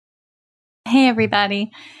Hey,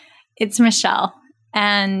 everybody. It's Michelle,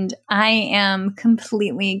 and I am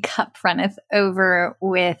completely cup runneth over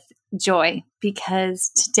with joy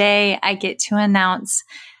because today I get to announce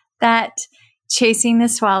that Chasing the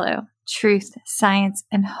Swallow, Truth, Science,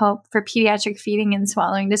 and Hope for Pediatric Feeding and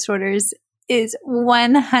Swallowing Disorders is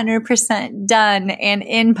 100% done and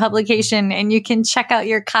in publication, and you can check out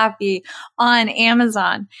your copy on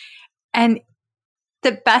Amazon. And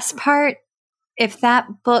the best part, if that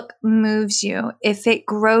book moves you, if it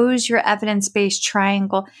grows your evidence-based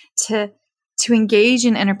triangle to engage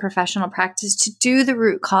in interprofessional practice, to do the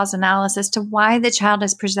root cause analysis to why the child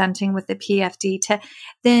is presenting with the PFD, to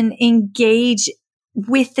then engage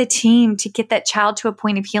with the team to get that child to a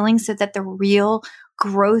point of healing so that the real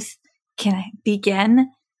growth can begin,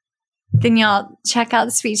 then y'all check out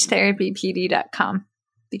speechtherapypd.com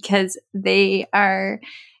because they are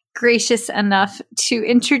gracious enough to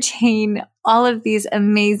entertain all of these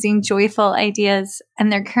amazing, joyful ideas.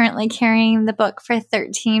 And they're currently carrying the book for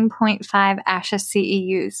 13.5 ASHA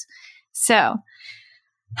CEUs. So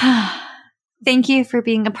thank you for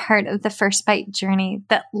being a part of the First Bite journey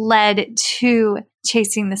that led to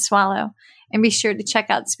Chasing the Swallow. And be sure to check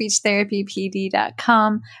out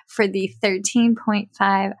speechtherapypd.com for the 13.5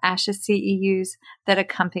 ASHA CEUs that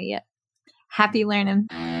accompany it. Happy learning.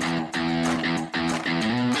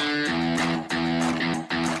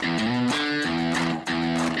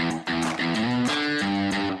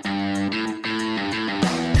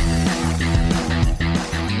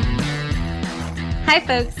 Hi,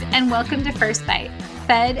 folks, and welcome to First Bite,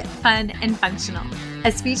 Fed, Fun, and Functional,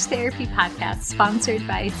 a speech therapy podcast sponsored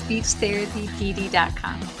by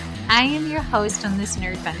SpeechTherapyPD.com. I am your host on this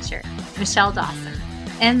nerd venture, Michelle Dawson,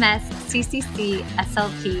 MS, CCC,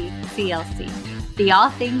 SLP, CLC, the All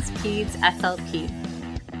Things Peds SLP.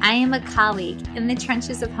 I am a colleague in the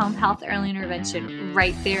trenches of home health early intervention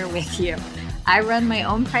right there with you. I run my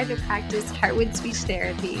own private practice, Heartwood Speech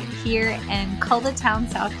Therapy, here in Coletown,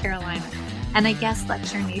 South Carolina. And I guest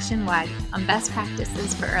lecture nationwide on best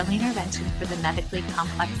practices for early intervention for the medically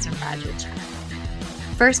complex and fragile child.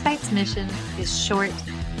 First Bite's mission is short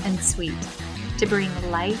and sweet, to bring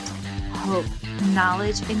light, hope,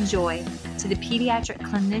 knowledge, and joy to the pediatric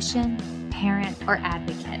clinician, parent, or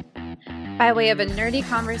advocate. By way of a nerdy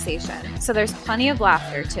conversation, so there's plenty of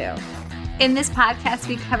laughter too. In this podcast,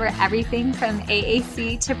 we cover everything from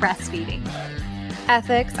AAC to breastfeeding,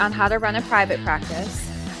 ethics on how to run a private practice,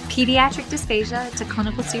 pediatric dysphagia to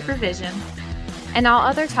clinical supervision, and all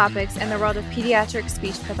other topics in the world of pediatric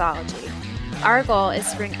speech pathology. Our goal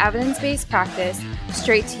is to bring evidence-based practice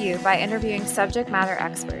straight to you by interviewing subject matter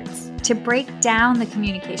experts. To break down the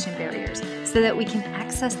communication barriers so that we can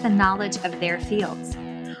access the knowledge of their fields.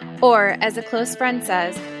 Or, as a close friend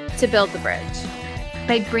says, to build the bridge.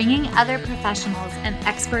 By bringing other professionals and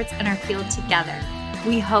experts in our field together,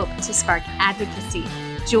 we hope to spark advocacy,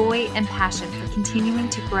 joy, and passion for continuing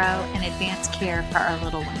to grow and advance care for our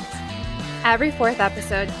little ones. Every fourth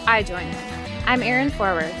episode, I join in. I'm Erin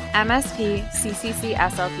Forward, MSP, CCC,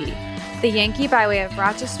 SLP, the Yankee by way of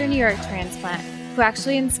Rochester, New York transplant who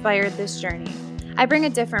actually inspired this journey. I bring a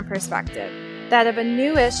different perspective, that of a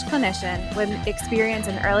newish clinician with experience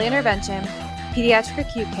in early intervention, pediatric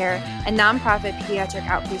acute care, and nonprofit pediatric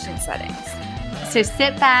outpatient settings. So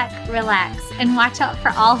sit back, relax, and watch out for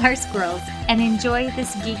all our squirrels and enjoy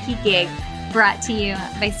this geeky gig brought to you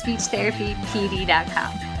by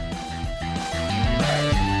SpeechTherapyPD.com.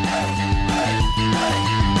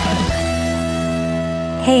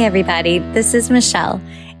 Hey everybody, this is Michelle.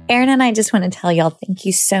 Erin and I just want to tell y'all thank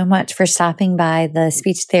you so much for stopping by the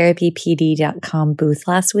SpeechTherapyPD.com booth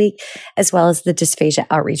last week, as well as the Dysphagia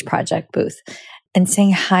Outreach Project booth, and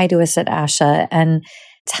saying hi to us at ASHA and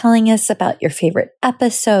telling us about your favorite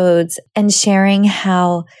episodes and sharing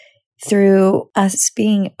how through us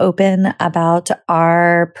being open about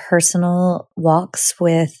our personal walks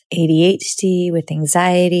with ADHD, with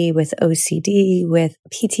anxiety, with OCD, with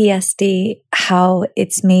PTSD, how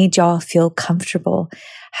it's made y'all feel comfortable,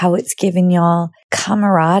 how it's given y'all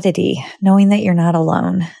camaraderie, knowing that you're not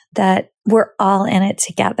alone, that we're all in it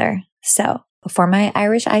together. So before my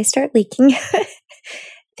Irish eyes start leaking,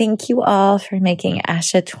 thank you all for making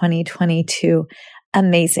ASHA 2022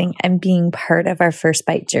 amazing and being part of our First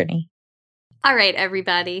Bite journey. All right,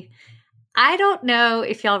 everybody. I don't know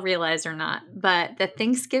if y'all realize or not, but the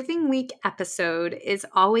Thanksgiving week episode is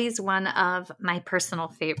always one of my personal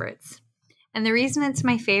favorites. And the reason it's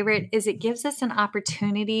my favorite is it gives us an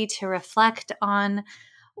opportunity to reflect on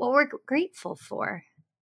what we're grateful for.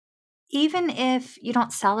 Even if you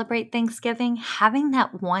don't celebrate Thanksgiving, having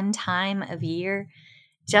that one time of year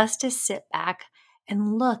just to sit back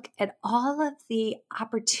and look at all of the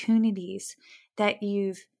opportunities that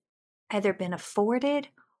you've either been afforded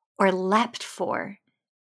or leapt for,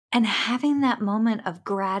 and having that moment of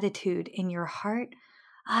gratitude in your heart,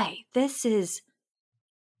 this is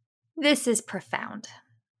profound.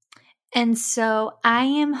 And so I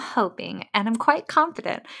am hoping, and I'm quite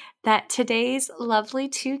confident, that today's lovely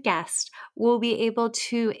two guests will be able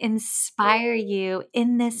to inspire you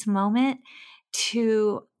in this moment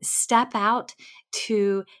to step out,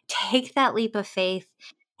 to take that leap of faith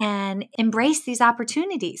and embrace these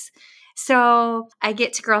opportunities. So I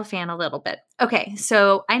get to girl fan a little bit. Okay,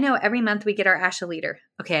 so I know every month we get our ASHA leader.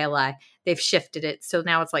 Okay, I lie. They've shifted it. So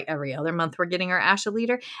now it's like every other month we're getting our ASHA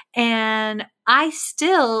leader. And I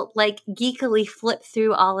still like geekily flip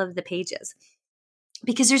through all of the pages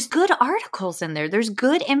because there's good articles in there. There's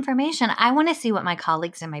good information. I want to see what my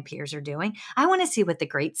colleagues and my peers are doing. I want to see what the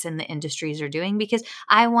greats in the industries are doing because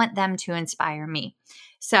I want them to inspire me.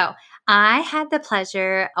 So I had the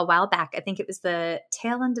pleasure a while back, I think it was the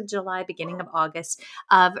tail end of July, beginning of August,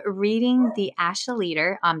 of reading the ASHA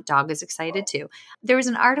Leader. Dog is excited too. There was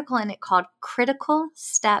an article in it called Critical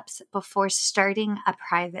Steps Before Starting a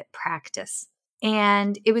Private Practice.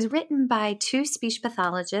 And it was written by two speech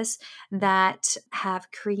pathologists that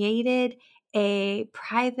have created a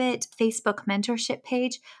private Facebook mentorship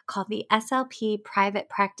page called the SLP Private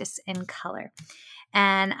Practice in Color.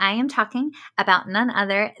 And I am talking about none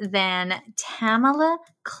other than Tamala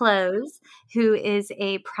Close, who is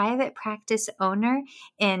a private practice owner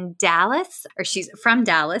in Dallas, or she's from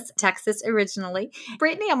Dallas, Texas originally.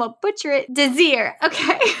 Brittany, I'm going to butcher it, Desir,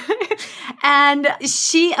 okay? And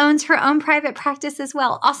she owns her own private practice as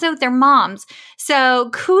well. Also, they're moms. So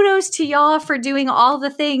kudos to y'all for doing all the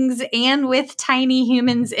things and with tiny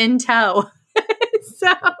humans in tow.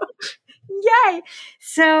 So, yay.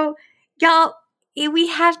 So, y'all, we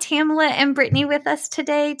have Tamala and Brittany with us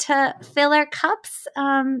today to fill our cups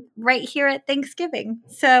right here at Thanksgiving.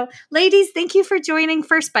 So, ladies, thank you for joining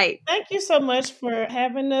First Bite. Thank you so much for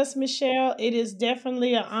having us, Michelle. It is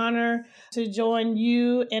definitely an honor to join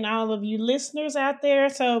you and all of you listeners out there.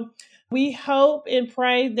 So we hope and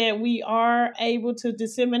pray that we are able to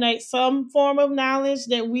disseminate some form of knowledge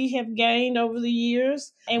that we have gained over the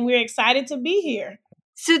years, and we're excited to be here.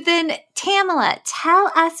 So then, Tamala,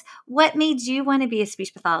 tell us what made you want to be a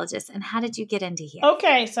speech pathologist and how did you get into here?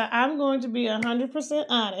 Okay, so I'm going to be 100%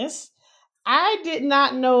 honest. I did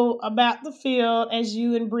not know about the field as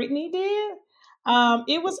you and Brittany did.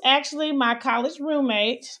 It was actually my college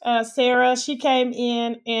roommate, Sarah. She came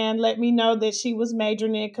in and let me know that she was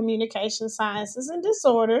majoring in communication sciences and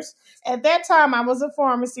disorders. At that time, I was a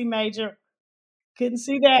pharmacy major. Couldn't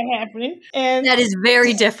see that happening. And that is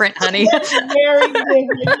very different, honey. Very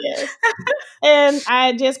different, yes. And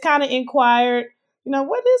I just kind of inquired,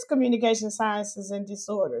 what is communication sciences and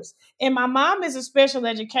disorders? And my mom is a special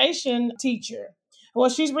education teacher. Well,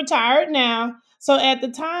 she's retired now. So at the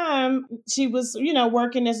time, she was,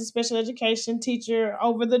 working as a special education teacher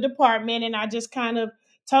over the department. And I just kind of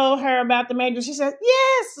told her about the major. She said,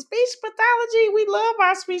 yes, speech pathology. We love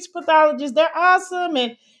our speech pathologists. They're awesome.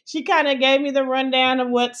 And she kind of gave me the rundown of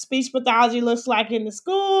what speech pathology looks like in the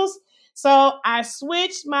schools. So I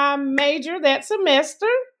switched my major that semester,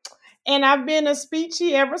 and I've been a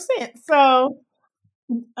speechy ever since. So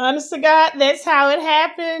honest to God, that's how it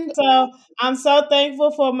happened. So I'm so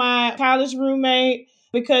thankful for my college roommate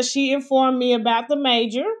because she informed me about the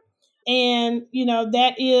major. And,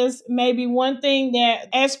 that is maybe one thing that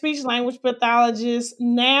as speech language pathologists,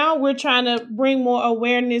 now we're trying to bring more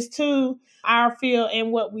awareness to our field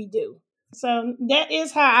and what we do. So that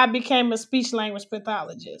is how I became a speech language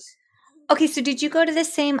pathologist. Okay, so did you go to the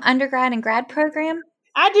same undergrad and grad program?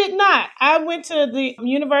 I did not. I went to the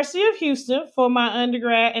University of Houston for my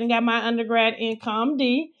undergrad and got my undergrad in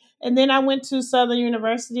ComD. And then I went to Southern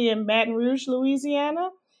University in Baton Rouge, Louisiana,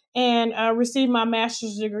 and received my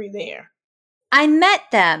master's degree there. I met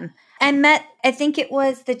them. I think it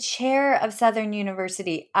was the chair of Southern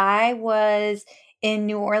University. I was in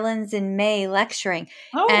New Orleans in May lecturing.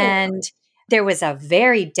 Oh. And there was a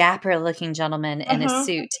very dapper looking gentleman in a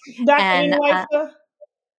suit. Dr.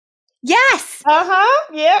 Yes.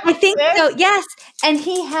 Yeah. I think so. Yes. And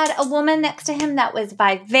he had a woman next to him that was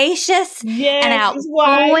vivacious and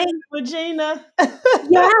outgoing. Regina.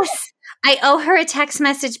 Yes. I owe her a text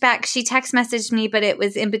message back. She text messaged me, but it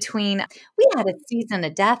was in between. We had a season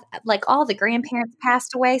of death. Like all the grandparents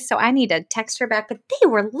passed away. So I need to text her back, but they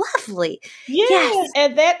were lovely. Yes.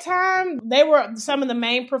 At that time, they were some of the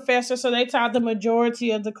main professors. So they taught the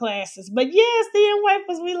majority of the classes. But yes, the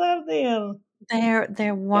NWAFers, we love them.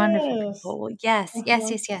 They're wonderful people. Yes.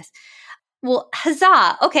 Well,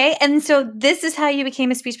 huzzah. Okay. And so this is how you became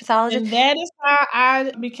a speech pathologist? And that is how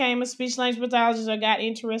I became a speech language pathologist. I got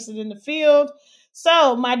interested in the field.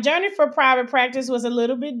 So my journey for private practice was a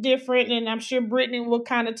little bit different, and I'm sure Brittany will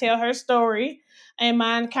kind of tell her story, and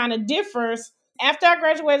mine kind of differs. After I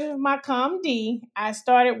graduated from my ComD, I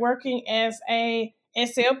started working as a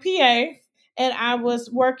SLPA, and I was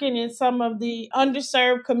working in some of the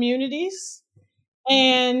underserved communities.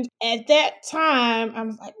 And at that time, I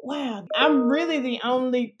was like, wow, I'm really the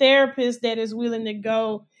only therapist that is willing to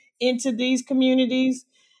go into these communities.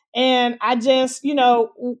 And I just,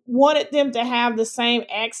 wanted them to have the same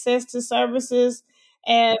access to services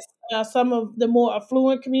as some of the more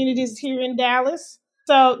affluent communities here in Dallas.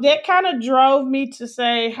 So that kind of drove me to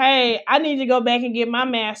say, hey, I need to go back and get my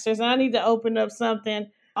master's, and I need to open up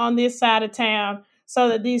something on this side of town so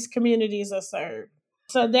that these communities are served.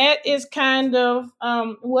 So that is kind of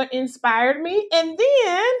what inspired me. And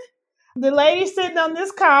then the lady sitting on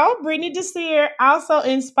this call, Brittany Desir, also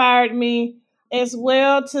inspired me as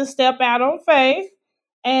well to step out on faith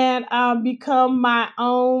and become my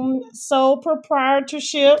own sole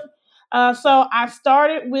proprietorship. So I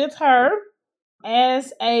started with her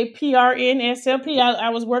as a PRN SLP. I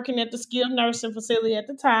was working at the skilled nursing facility at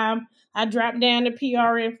the time. I dropped down to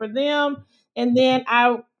PRN for them. And then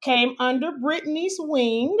I came under Brittany's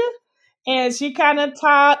wing, and she kind of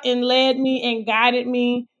taught and led me and guided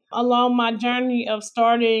me along my journey of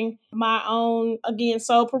starting my own, again,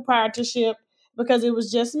 sole proprietorship, because it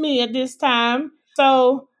was just me at this time.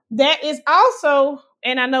 So that is also,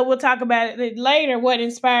 and I know we'll talk about it later, what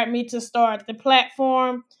inspired me to start the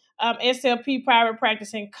platform, SLP Private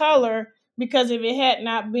Practice in Color, because if it had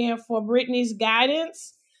not been for Brittany's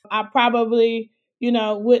guidance, I probably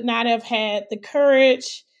would not have had the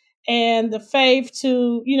courage and the faith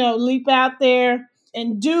to, leap out there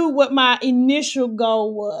and do what my initial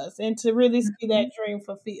goal was, and to really see that dream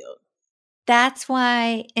fulfilled. That's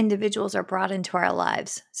why individuals are brought into our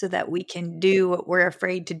lives, so that we can do what we're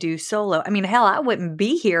afraid to do solo. I mean, hell, I wouldn't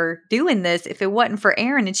be here doing this if it wasn't for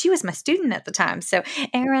Erin, and she was my student at the time. So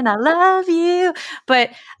Erin, I love you.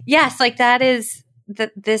 But yes,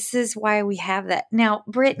 this is why we have that. Now,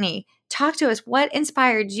 Brittany, talk to us. What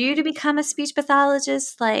inspired you to become a speech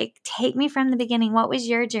pathologist? Take me from the beginning. What was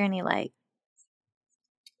your journey like?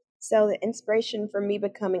 So the inspiration for me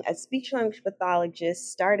becoming a speech language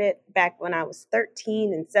pathologist started back when I was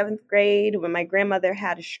 13 in 7th grade, when my grandmother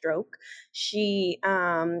had a stroke. She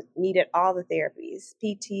needed all the therapies,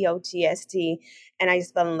 PT, OT, ST, and I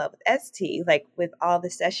just fell in love with ST. With all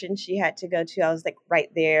the sessions she had to go to, I was right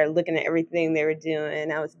there looking at everything they were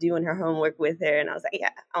doing. I was doing her homework with her, and I was like,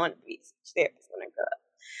 yeah, I want to be a speech therapist when I grow up.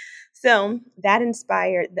 So that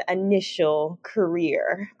inspired the initial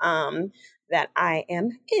career that I am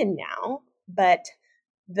in now. But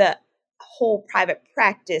the whole private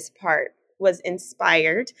practice part was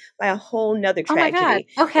inspired by a whole nother tragedy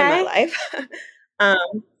in my life.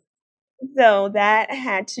 So that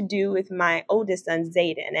had to do with my oldest son,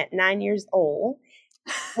 Zayden, at 9 years old.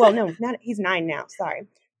 Well, no, he's 9 now. Sorry.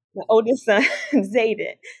 My oldest son,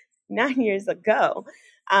 Zayden, 9 years ago,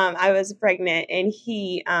 I was pregnant, and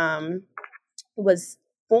he was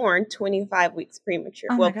born 25 weeks premature.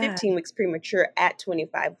 15 weeks premature at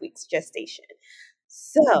 25 weeks gestation.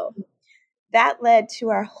 So that led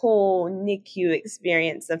to our whole NICU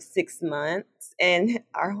experience of 6 months, and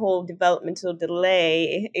our whole developmental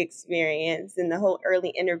delay experience, and the whole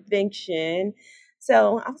early intervention.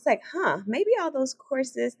 So I was like, maybe all those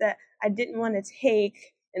courses that I didn't want to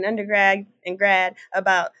take in undergrad and grad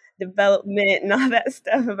about development and all that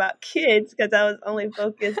stuff about kids, because I was only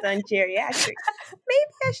focused on geriatrics,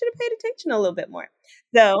 maybe I should have paid attention a little bit more.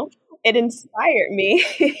 So it inspired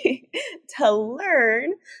me to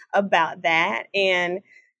learn about that, and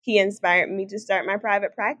he inspired me to start my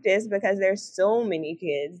private practice, because there's so many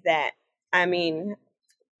kids that,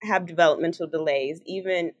 have developmental delays,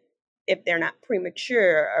 even if they're not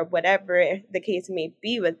premature or whatever the case may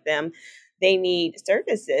be with them. They need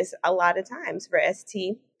services a lot of times, for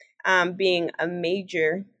ST being a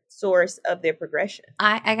major source of their progression.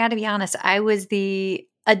 I got to be honest, I was the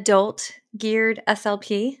adult geared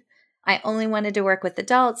SLP. I only wanted to work with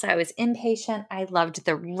adults. I was inpatient. I loved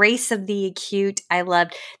the race of the acute. I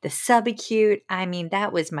loved the subacute.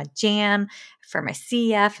 That was my jam for my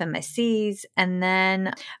CF and my Cs. And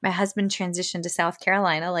then my husband transitioned to South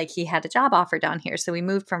Carolina. He had a job offer down here. So we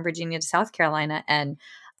moved from Virginia to South Carolina, and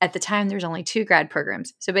at the time, there's only 2 grad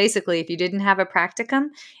programs. So basically, if you didn't have a practicum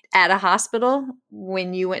at a hospital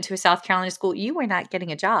when you went to a South Carolina school, you were not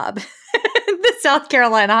getting a job. the South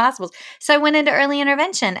Carolina hospitals. So I went into early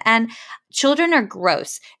intervention, and children are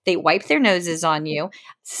gross. They wipe their noses on you.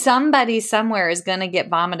 Somebody somewhere is going to get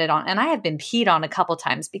vomited on. And I have been peed on a couple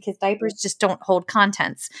times because diapers just don't hold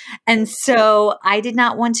contents. And so I did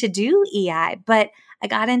not want to do EI, but I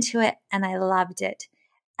got into it and I loved it.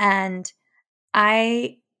 And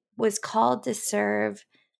I was called to serve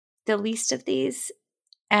the least of these.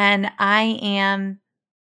 And I am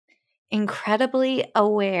incredibly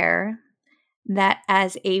aware that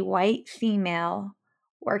as a white female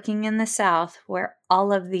working in the South, where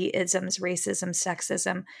all of the isms, racism,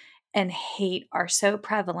 sexism, and hate are so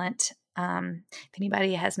prevalent, if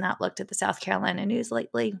anybody has not looked at the South Carolina news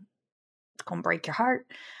lately, it's going to break your heart.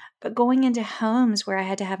 But going into homes where I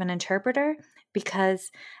had to have an interpreter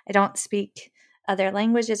because I don't speak other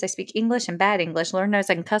languages. I speak English and bad English. Lord knows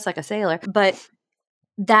I can cuss like a sailor. But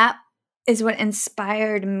that is what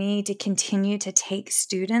inspired me to continue to take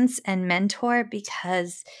students and mentor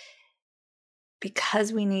because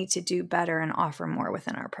we need to do better and offer more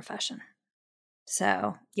within our profession.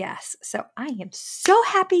 So, yes. So I am so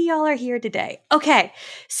happy y'all are here today. Okay.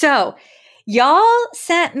 So y'all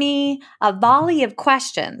sent me a volley of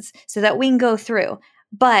questions so that we can go through.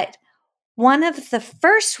 But one of the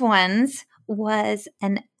first ones was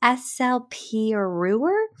an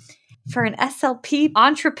SLP-er for an SLP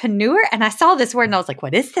entrepreneur. And I saw this word and I was like,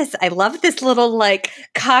 what is this? I love this little like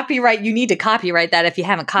copyright. You need to copyright that if you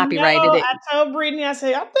haven't copyrighted it. I told Brittany, I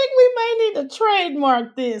said, I think we may need to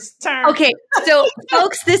trademark this term. Okay. So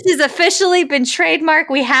folks, this has officially been trademarked.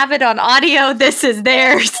 We have it on audio. This is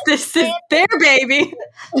theirs. This is their baby.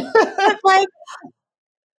 Like,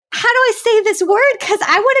 how do I say this word? Because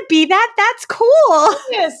I want to be that. That's cool.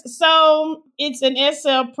 Yes. So it's an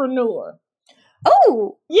SLpreneur.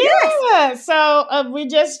 Oh, yeah. Yes. So we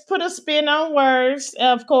just put a spin on words,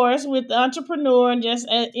 of course, with the entrepreneur and just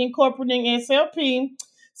incorporating SLP.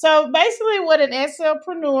 So basically what an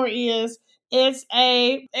SLpreneur is, it's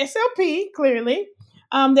a SLP, clearly,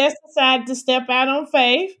 that's decided to step out on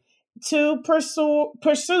faith to pursue,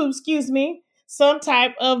 some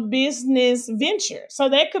type of business venture. So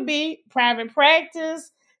that could be private practice.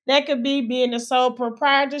 That could be being a sole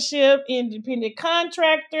proprietorship, independent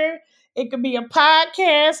contractor. It could be a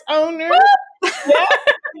podcast owner. It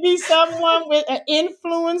could be someone with an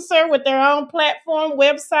influencer with their own platform,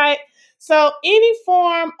 website. So any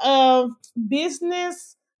form of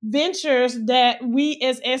business ventures that we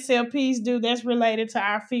as SLPs do that's related to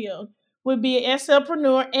our field would be an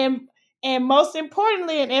SLpreneur. And most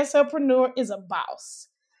importantly, an SLpreneur is a boss.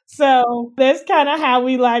 So that's kind of how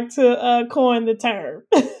we like to coin the term.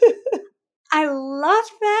 I love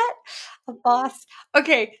that. A boss.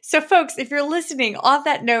 Okay, so folks, if you're listening, on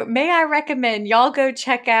that note, may I recommend y'all go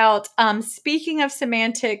check out Speaking of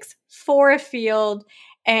Semantics for a Field.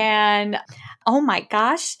 And oh my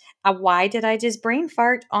gosh, why did I just brain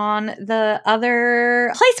fart on the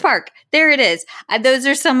other Place Park? There it is. Those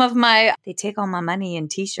are some of they take all my money in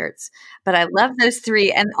t-shirts, but I love those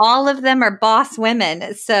three and all of them are boss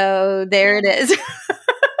women. So there it is.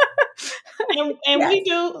 And yes. We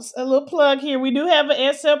do a little plug here. We do have an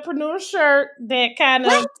SLpreneur shirt that kind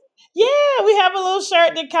of, we have a little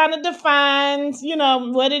shirt that kind of defines,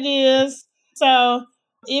 what it is. So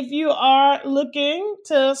if you are looking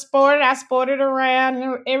to sport it, I sport it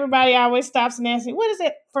around. Everybody always stops and asks me, what is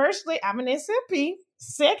it? Firstly, I'm an SLP.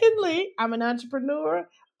 Secondly, I'm an entrepreneur.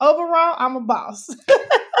 Overall, I'm a boss.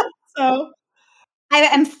 So I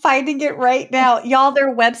am finding it right now. Y'all,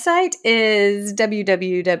 their website is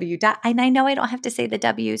www. And I know I don't have to say the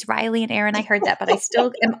W's. Riley and Aaron, I heard that, but I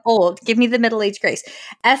still am old. Give me the middle-aged grace.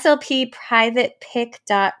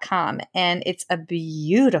 SLPprivatepick.com. And it's a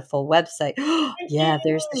beautiful website. Yeah,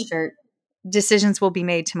 there's the shirt. Decisions will be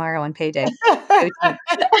made tomorrow on payday.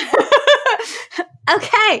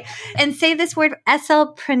 Okay. And say this word,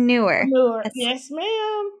 SLpreneur. Yes,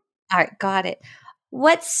 ma'am. All right, got it.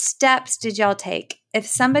 What steps did y'all take? If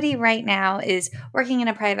somebody right now is working in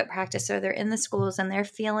a private practice or they're in the schools and they're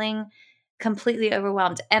feeling completely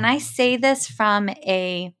overwhelmed, and I say this from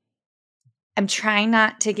I'm trying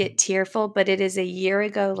not to get tearful, but it is a year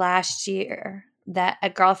ago last year that a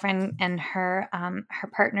girlfriend and her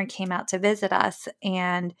partner came out to visit us,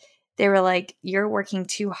 and they were like, you're working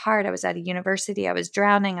too hard. I was at a university. I was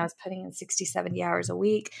drowning. I was putting in 60, 70 hours a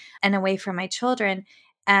week and away from my children.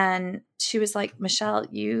 And she was like, Michelle,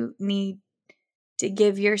 you need to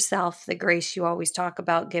give yourself the grace you always talk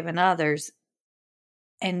about giving others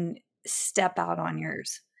and step out on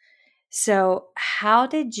yours. So how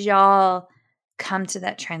did y'all come to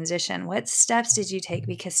that transition? What steps did you take?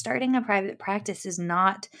 Because starting a private practice is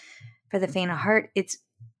not for the faint of heart. It's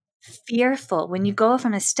fearful. When you go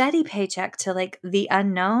from a steady paycheck to like the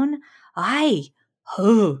unknown,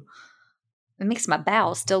 it makes my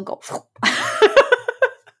bowels still go.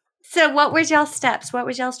 So what were y'all's steps? What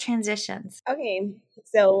was y'all's transitions? Okay.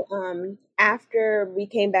 So after we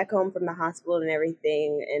came back home from the hospital and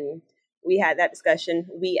everything, and we had that discussion,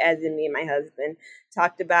 we, as in me and my husband,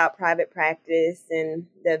 talked about private practice and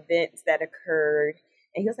the events that occurred.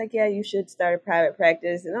 And he was like, yeah, you should start a private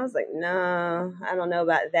practice. And I was like, no, I don't know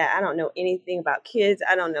about that. I don't know anything about kids.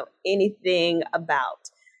 I don't know anything about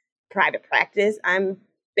private practice. I'm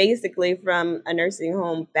basically from a nursing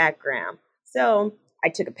home background. So I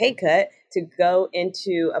took a pay cut to go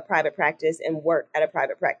into a private practice and work at a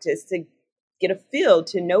private practice to get a feel,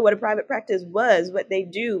 to know what a private practice was, what they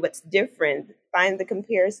do, what's different, find the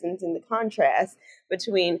comparisons and the contrast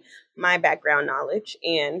between my background knowledge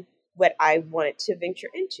and what I wanted to venture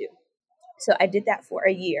into. So I did that for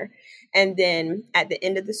a year. And then at the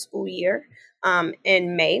end of the school year,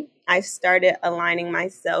 in May, I started aligning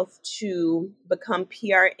myself to become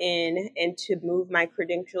PRN and to move my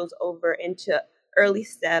credentials over into early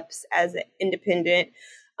steps as an independent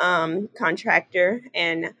contractor.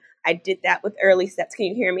 And I did that with early steps. Can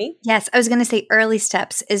you hear me? Yes, I was going to say early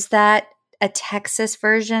steps. Is that a Texas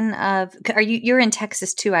version of? You're in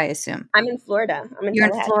Texas too, I assume. I'm in Florida. You're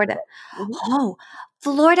in Florida. Mm-hmm. Oh,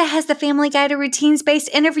 Florida has the Family Guide to Routines-Based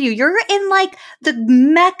Interview. You're in like the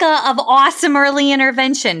mecca of awesome early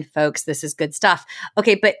intervention, folks. This is good stuff.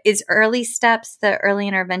 Okay, but is Early Steps the early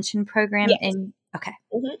intervention program? Yes. Okay.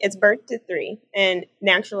 Mm-hmm. It's birth to 3 in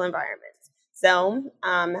natural environments. So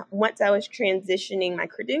once I was transitioning my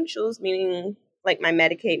credentials, meaning like my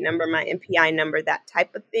Medicaid number, my MPI number, that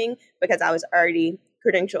type of thing, because I was already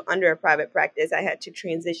credentialed under a private practice, I had to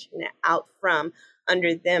transition it out from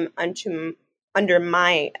under them under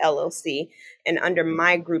my LLC and under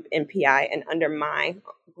my group MPI and under my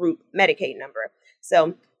group Medicaid number.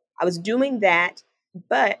 So I was doing that,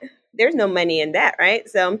 but there's no money in that, right?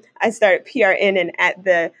 So I started PRN and at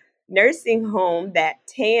the nursing home that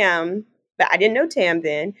Tam, but I didn't know Tam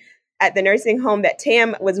then, at the nursing home that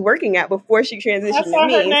Tam was working at before she transitioned to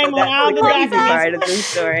me. Name so that's on the crazy part of the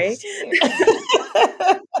story.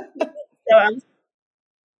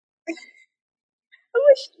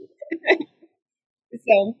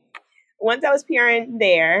 So once I was PRN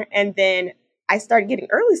there, and then I started getting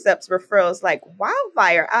early steps referrals like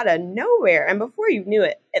wildfire out of nowhere. And before you knew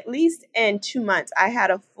it, at least in 2 months, I had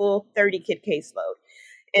a full 30-kid caseload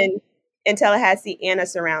in Tallahassee and a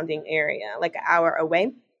surrounding area, like an hour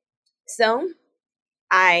away. So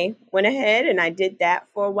I went ahead and I did that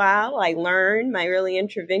for a while. I learned my early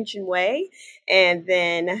intervention way. And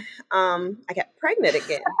then I got pregnant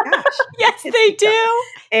again. Gosh. Yes, they do.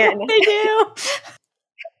 And they do.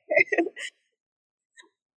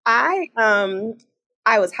 I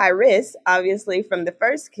was high risk, obviously, from the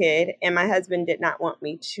first kid, and my husband did not want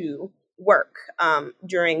me to work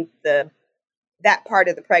during that part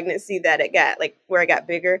of the pregnancy that it got, like where it got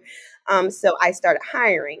bigger. So I started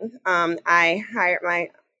hiring. I hired my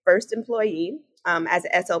first employee as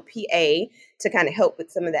an SLPA to kind of help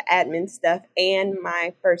with some of the admin stuff, and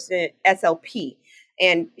my first SLP.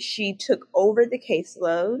 And she took over the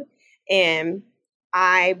caseload, and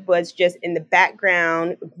I was just in the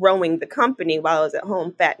background growing the company while I was at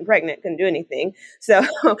home, fat and pregnant, couldn't do anything. So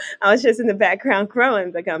I was just in the background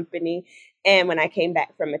growing the company. And when I came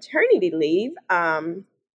back from maternity leave,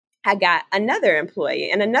 I got another employee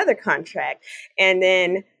and another contract, and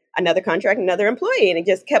then another contract, another employee, and it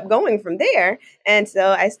just kept going from there. And so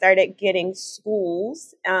I started getting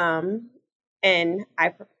schools, and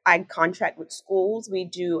I contract with schools. We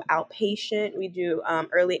do outpatient, we do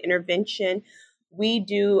early intervention. We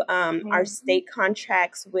do our state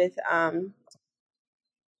contracts with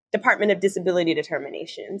Department of Disability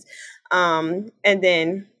Determinations. And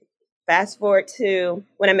then fast forward to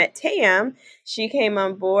when I met Tam, she came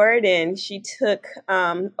on board and she took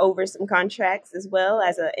over some contracts as well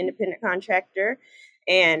as an independent contractor.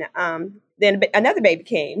 And then another baby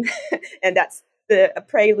came. And that's a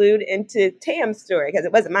prelude into Tam's story, because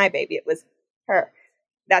it wasn't my baby, it was her.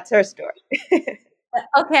 That's her story.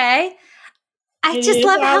 Okay. I just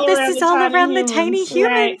love how this is all around the tiny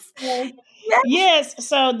humans. Right. Yes.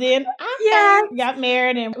 So then I got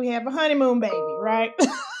married and we have a honeymoon baby, right?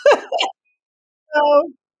 So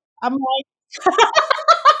I'm like,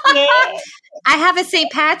 yeah. I have a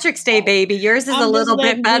St. Patrick's Day baby. Yours is a little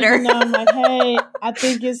bit better. I'm like, hey, I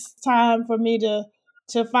think it's time for me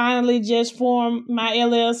to finally just form my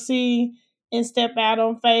LLC and step out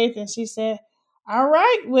on faith. And she said, all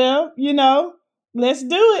right, well, let's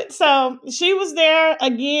do it. So she was there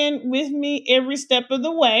again with me every step of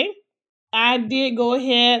the way. I did go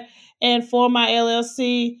ahead and form my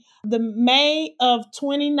LLC the May of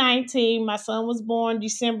 2019. My son was born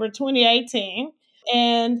December 2018.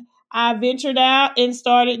 And I ventured out and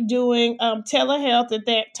started doing telehealth at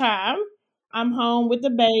that time. I'm home with the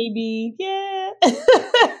baby. Yeah.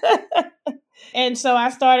 And so I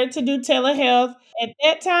started to do telehealth at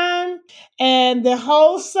that time. And the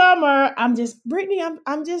whole summer, Brittany,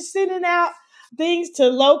 I'm just sending out things to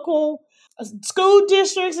local school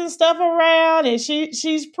districts and stuff around. And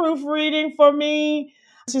she's proofreading for me.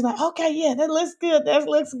 She's like, okay, yeah, that looks good. That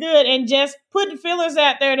looks good. And just putting fillers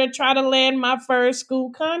out there to try to land my first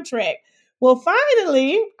school contract. Well,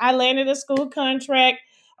 finally, I landed a school contract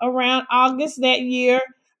around August that year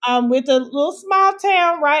with a little small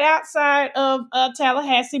town right outside of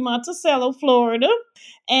Tallahassee, Monticello, Florida.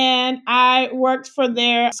 And I worked for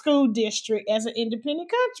their school district as an independent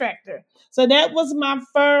contractor. So that was my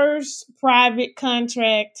first private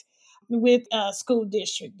contract with a school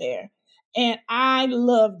district there. And I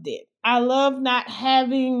loved it. I love not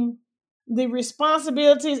having the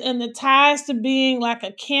responsibilities and the ties to being like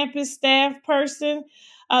a campus staff person,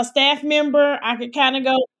 a staff member. I could kind of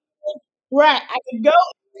go, right. I could go.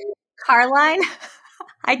 Carline?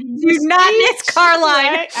 I do not miss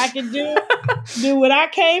Carline. Right? I could do what I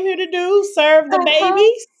came here to do, serve the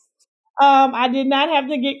babies. I did not have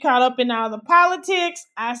to get caught up in all the politics.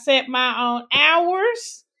 I set my own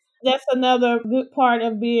hours. That's another good part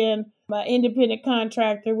of being an independent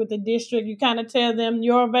contractor with the district. You kind of tell them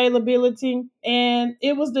your availability, and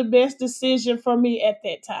it was the best decision for me at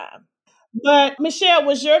that time. But Michelle,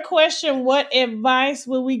 was your question, what advice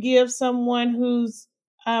will we give someone who's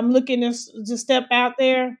looking to step out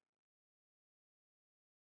there?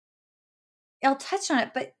 I'll touch on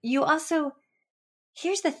it, but you also,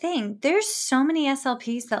 here's the thing. There's so many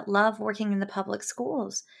SLPs that love working in the public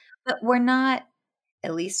schools, but we're not,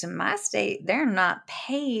 at least in my state, they're not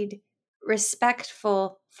paid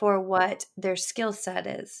respectful for what their skill set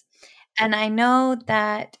is. And I know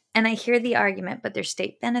that, and I hear the argument, but there's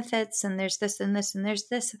state benefits and there's this and this and there's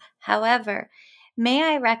this. However, may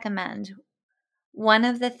I recommend one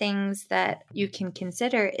of the things that you can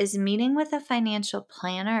consider is meeting with a financial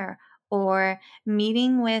planner or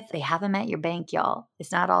meeting with, they have them at your bank, y'all.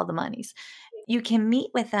 It's not all the monies. You can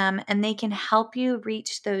meet with them and they can help you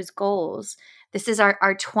reach those goals. This is our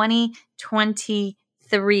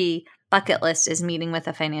 2023 bucket list is meeting with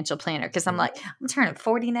a financial planner because I'm like, I'm turning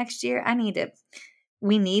 40 next year.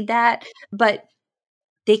 We need that. But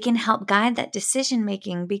they can help guide that decision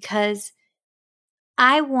making because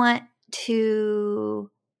I want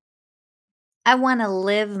to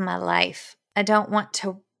live my life. I don't want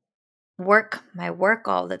to work my work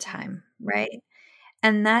all the time, right?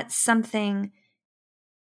 And that's something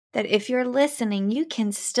that if you're listening, you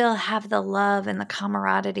can still have the love and the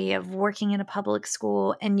camaraderie of working in a public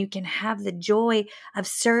school, and you can have the joy of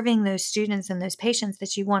serving those students and those patients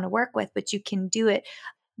that you want to work with, but you can do it,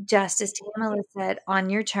 just as Tamala said, on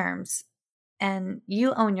your terms. And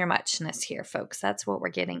you own your muchness here, folks. That's what we're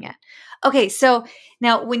getting at. Okay, so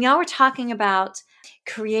now when y'all were talking about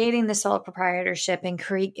creating the sole proprietorship and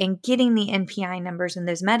getting the NPI numbers and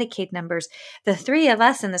those Medicaid numbers, the three of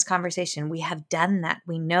us in this conversation, we have done that.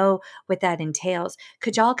 We know what that entails.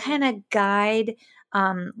 Could y'all kind of guide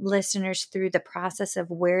listeners through the process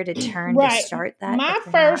of where to turn to start that? My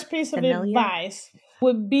first piece of advice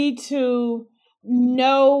would be to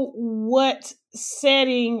know what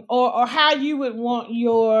setting or how you would want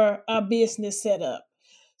your business set up.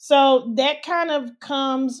 So that kind of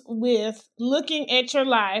comes with looking at your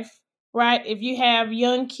life, right? If you have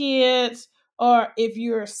young kids or if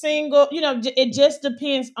you're single, it just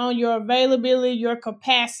depends on your availability, your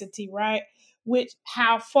capacity, right?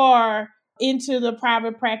 How far into the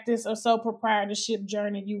private practice or sole proprietorship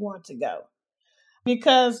journey you want to go.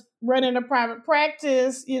 Because running a private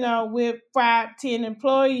practice, with 5-10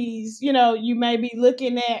 employees, you may be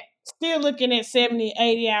still looking at 70,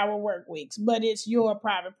 80-hour work weeks, but it's your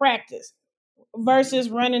private practice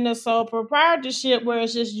versus running a sole proprietorship where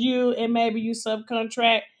it's just you and maybe you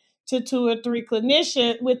subcontract to 2 or 3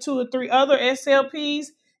 clinicians with 2 or 3 other SLPs.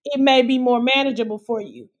 It may be more manageable for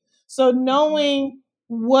you. So knowing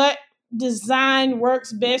what design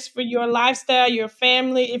works best for your lifestyle, your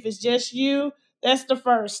family, if it's just you, that's the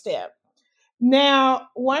first step. Now,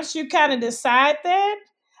 once you kind of decide that,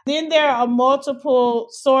 then there are multiple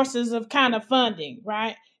sources of kind of funding,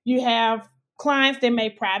 right? You have clients that may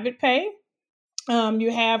private pay.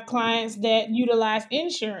 You have clients that utilize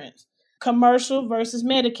insurance, commercial versus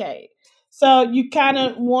Medicaid. So you kind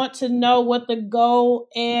of want to know what the goal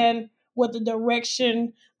and what the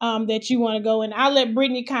direction that you want to go in. I'll let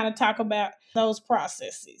Brittany kind of talk about those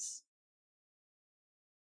processes.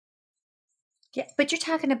 Yeah, but you're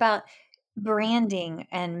talking about branding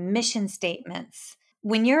and mission statements.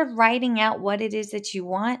 When you're writing out what it is that you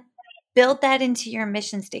want, build that into your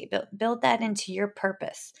mission statement. Build that into your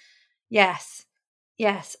purpose. Yes.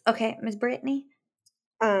 Yes. Okay, Ms. Brittany?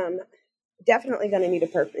 Definitely going to need a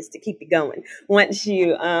purpose to keep you going once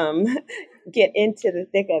you get into the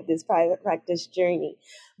thick of this private practice journey.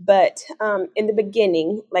 But in the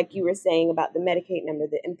beginning, like you were saying about the Medicaid number,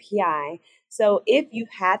 the MPI, so if you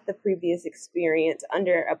had the previous experience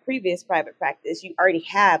under a previous private practice, you already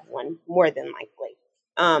have one more than likely.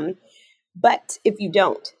 But if you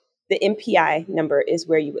don't, the MPI number is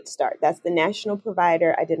where you would start. That's the National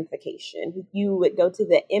Provider Identification. You would go to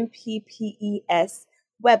the NPPES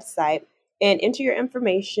website and enter your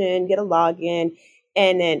information, get a login,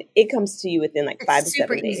 and then it comes to you within like 5 to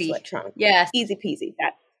 7 days electronically. Yes. Easy peasy.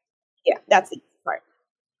 That's the easy part.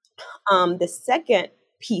 The second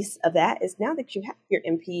piece of that is now that you have your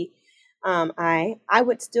I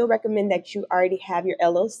would still recommend that you already have your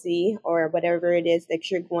LLC or whatever it is that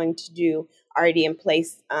you're going to do already in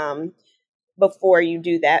place before you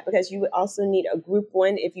do that, because you would also need a group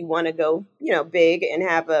one if you want to go, big and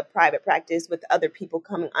have a private practice with other people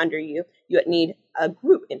coming under you. You would need a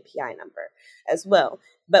group NPI number as well.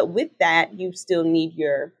 But with that, you still need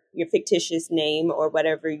your fictitious name or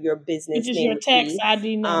whatever your business Which is name your tax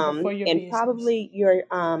ID number for your and business. probably your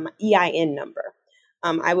EIN number.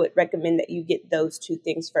 I would recommend that you get those two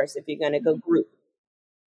things first if you're going to go group.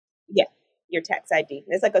 Yeah, your tax ID.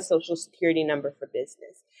 It's like a social security number for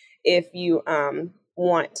business if you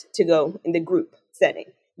want to go in the group setting.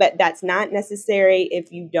 But that's not necessary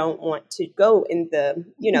if you don't want to go in the,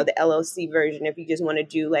 the LLC version. If you just want to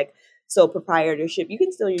do like sole proprietorship, you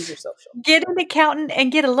can still use your social. Get an accountant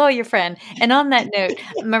and get a lawyer friend. And on that note,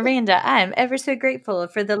 Miranda, I am ever so grateful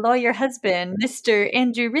for the lawyer husband, Mr.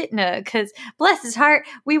 Andrew Ritna, because bless his heart,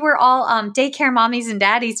 we were all daycare mommies and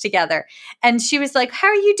daddies together. And she was like, how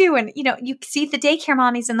are you doing? You see the daycare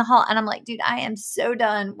mommies in the hall. And I'm like, dude, I am so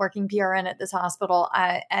done working PRN at this hospital.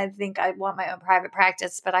 I think I want my own private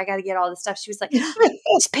practice, but I got to get all this stuff. She was like,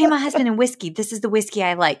 just pay my husband in whiskey. This is the whiskey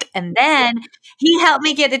I like. And then he helped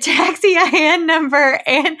me get a tax EIN number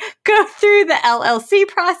and go through the LLC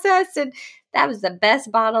process. And that was the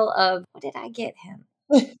best bottle of, what did I get him?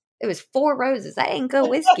 It was Four Roses. I didn't go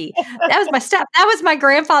whiskey. That was my stuff. That was my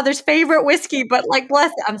grandfather's favorite whiskey, but like, bless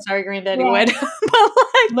it. I'm sorry, Granddaddy Wood. But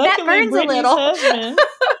like, that burns Brittany's a little. Husband.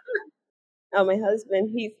 Oh, my husband,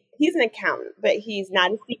 he's an accountant, but he's not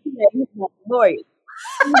a CPA. He's not a lawyer.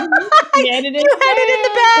 You had it in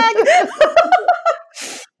the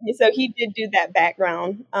bag. So he did do that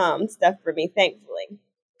background stuff for me, thankfully.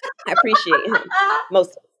 I appreciate him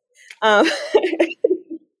most of it.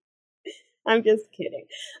 I'm just kidding.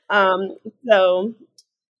 So,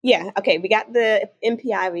 yeah, okay, we got the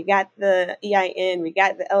MPI, we got the EIN, we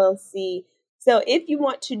got the LLC. So if you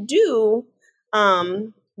want to do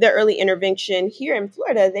the early intervention here in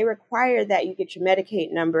Florida, they require that you get your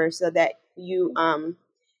Medicaid number so that you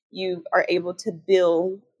are able to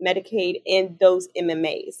bill Medicaid and those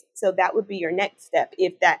MMAs. So that would be your next step.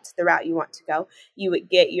 If that's the route you want to go, you would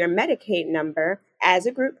get your Medicaid number as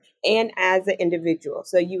a group and as an individual.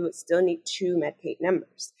 So you would still need 2 Medicaid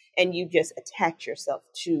numbers, and you just attach yourself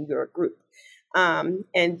to your group. And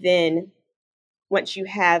then once you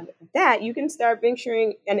have that, you can start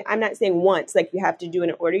venturing. And I'm not saying once, like you have to do it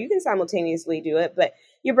in order. You can simultaneously do it, but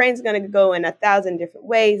your brain's going to go in 1,000 different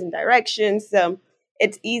ways and directions. So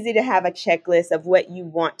it's easy to have a checklist of what you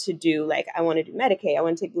want to do. Like, I want to do Medicaid. I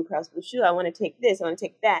want to take Blue Cross Blue Shield. I want to take this. I want to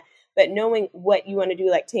take that. But knowing what you want to do,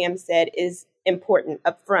 like Tam said, is important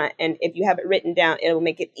up front. And if you have it written down, it'll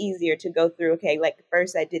make it easier to go through. Okay, like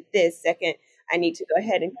first I did this. Second, I need to go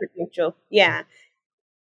ahead and credential. Yeah,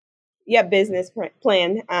 business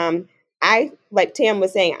plan. I, like Tam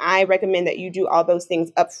was saying, I recommend that you do all those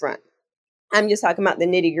things up front. I'm just talking about the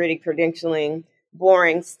nitty gritty credentialing,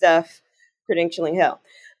 boring stuff. Credentialing hell.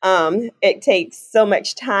 It takes so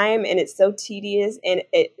much time and it's so tedious and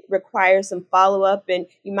it requires some follow-up, and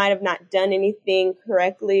you might have not done anything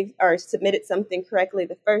correctly or submitted something correctly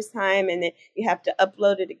the first time, and then you have to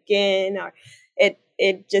upload it again, or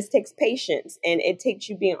it just takes patience, and it takes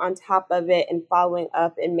you being on top of it and following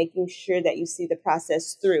up and making sure that you see the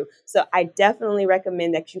process through. So I definitely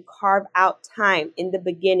recommend that you carve out time in the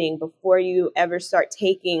beginning before you ever start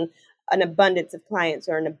taking an abundance of clients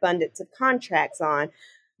or an abundance of contracts on,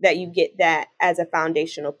 that you get that as a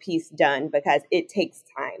foundational piece done, because it takes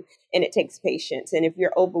time and it takes patience. And if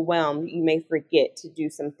you're overwhelmed, you may forget to do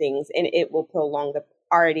some things and it will prolong the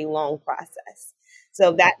already long process.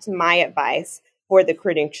 So that's my advice for the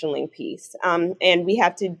credentialing piece. And we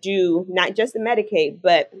have to do not just the Medicaid,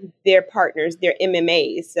 but their partners, their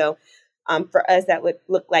MMAs. So for us, that would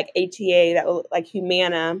look like ATA, that would look like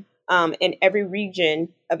Humana. And every region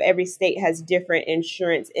of every state has different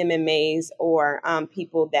insurance MMAs or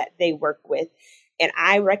people that they work with. And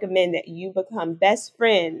I recommend that you become best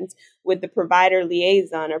friends with the provider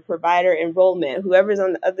liaison or provider enrollment, whoever's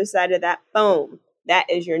on the other side of that phone. That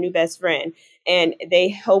is your new best friend. And they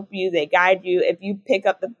help you, they guide you. If you pick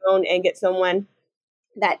up the phone and get someone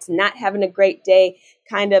that's not having a great day,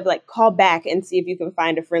 kind of like call back and see if you can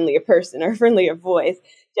find a friendlier person or a friendlier voice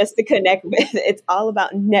just to connect with. It's all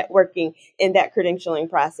about networking in that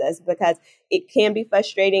credentialing process, because it can be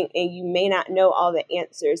frustrating and you may not know all the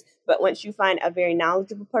answers. But once you find a very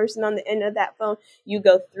knowledgeable person on the end of that phone, you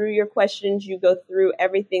go through your questions, you go through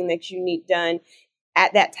everything that you need done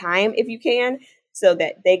at that time, if you can, so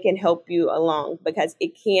that they can help you along, because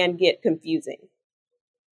it can get confusing.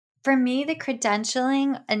 For me, the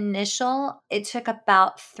credentialing it took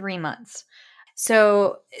about 3 months.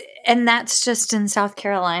 So, and that's just in South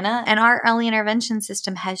Carolina. And our early intervention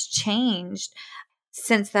system has changed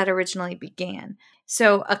since that originally began.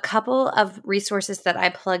 So a couple of resources that I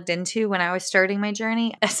plugged into when I was starting my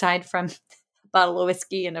journey, aside from bottle of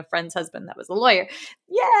whiskey and a friend's husband that was a lawyer.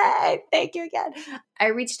 Yay! Thank you again. I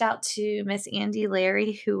reached out to Miss Andy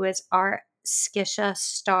Larry, who was our SCISHA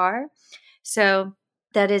star. So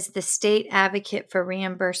that is the state advocate for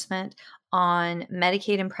reimbursement on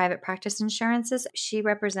Medicaid and private practice insurances. She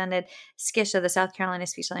represented SCISHA, the South Carolina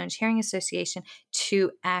Speech Language Hearing Association,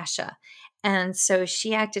 to ASHA. And so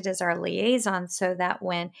she acted as our liaison, so that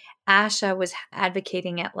when ASHA was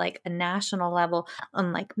advocating at like a national level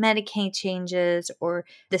on like Medicaid changes, or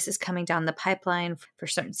this is coming down the pipeline for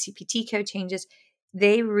certain CPT code changes,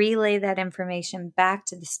 they relay that information back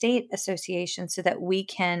to the state association so that we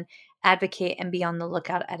can advocate and be on the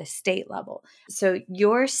lookout at a state level. So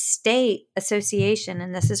your state association,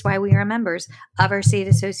 and this is why we are members of our state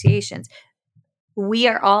associations, we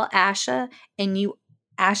are all ASHA, and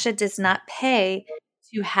ASHA does not pay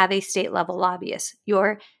to have a state level lobbyist.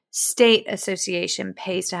 Your state association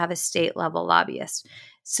pays to have a state level lobbyist.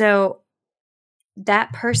 So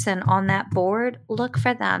that person on that board, look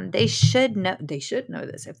for them. They should know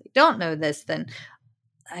this. If they don't know this, then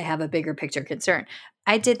I have a bigger picture concern.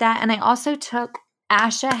 I did that. And I also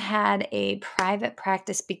ASHA had a private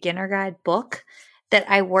practice beginner guide book that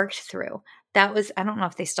I worked through. That was, I don't know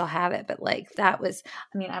if they still have it, but like that was,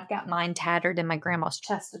 I mean, I've got mine tattered in my grandma's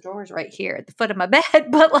chest of drawers right here at the foot of my bed,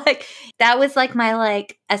 but like that was like my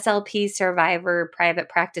like SLP survivor private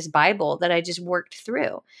practice Bible that I just worked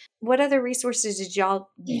through. What other resources did y'all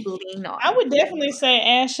lean on? I would definitely say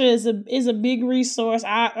ASHA is a big resource.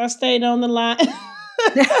 I stayed on the line.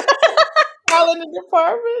 Calling the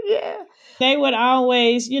department, yeah. They would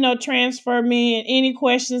always, transfer me, and any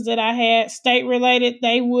questions that I had state related,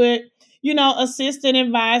 they would, assist and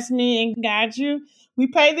advise me and guide you. We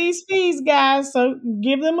pay these fees, guys, so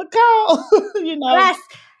give them a call. Yes,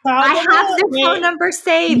 I have their phone number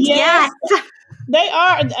saved. Yes. They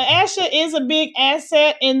are. ASHA is a big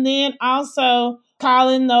asset, and then also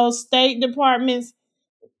calling those state departments.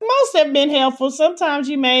 Most have been helpful. Sometimes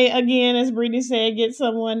you may, again, as Brittany said, get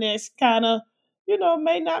someone that's kind of,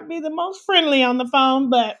 may not be the most friendly on the phone,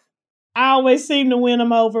 but I always seem to win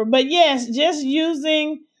them over. But yes, just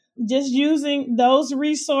using those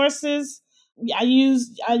resources. I use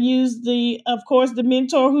of course, the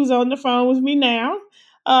mentor who's on the phone with me now,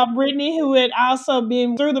 Brittany, who had also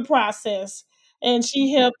been through the process, and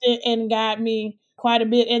she helped and guided me quite a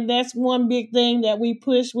bit. And that's one big thing that we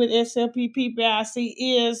push with SLP PBIC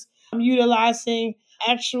is utilizing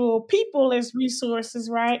actual people as resources,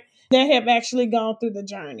 right? That have actually gone through the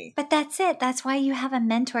journey. But that's it. That's why you have a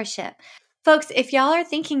mentorship. Folks, if y'all are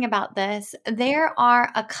thinking about this, there are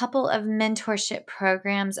a couple of mentorship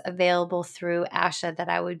programs available through ASHA that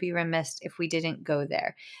I would be remiss if we didn't go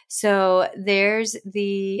there. So there's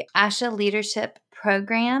the ASHA Leadership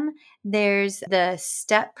Program. There's the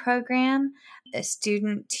STEP program, a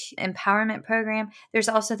Student Empowerment Program. There's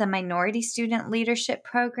also the Minority Student Leadership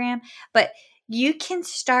Program. But you can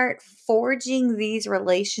start forging these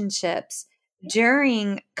relationships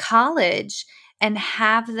during college and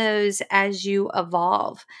have those as you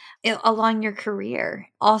evolve along your career.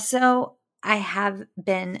 Also, I have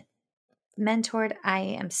been mentored. I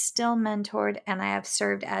am still mentored, and I have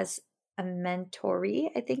served as a mentoree,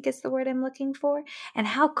 I think is the word I'm looking for. And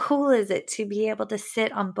how cool is it to be able to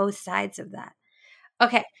sit on both sides of that?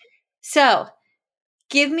 Okay, so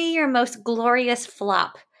give me your most glorious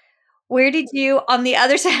flop. Where did you, on the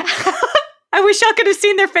other side, I wish y'all could have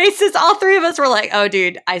seen their faces. All three of us were like, oh,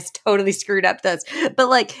 dude, I totally screwed up this. But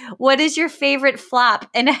like, what is your favorite flop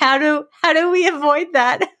and how do we avoid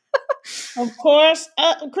that? Of course,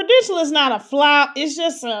 credential is not a flop. It's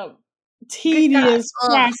just a tedious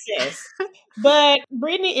process. But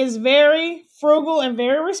Brittany is very frugal and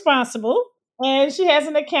very responsible, and she has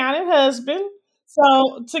an accountant husband.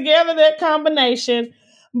 So together, that combination.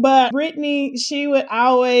 But Brittany, she would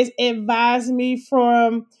always advise me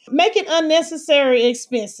from making unnecessary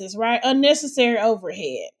expenses, right? Unnecessary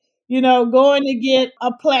overhead. Going to get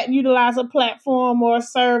utilize a platform or a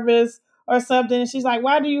service or something. And she's like,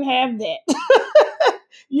 why do you have that?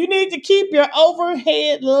 You need to keep your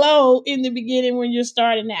overhead low in the beginning when you're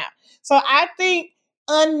starting out. So I think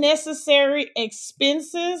unnecessary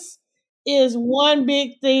expenses is one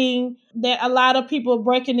big thing that a lot of people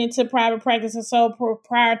breaking into private practice and sole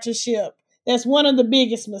proprietorship. That's one of the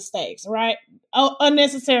biggest mistakes, right?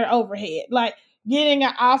 Unnecessary overhead, like getting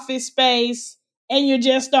an office space and you're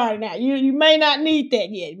just starting out. You may not need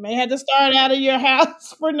that yet. You may have to start out of your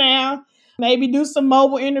house for now. Maybe do some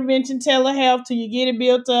mobile intervention telehealth till you get it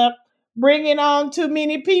built up. Bringing on too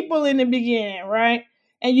many people in the beginning, right?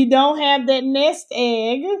 And you don't have that nest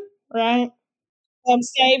egg, right?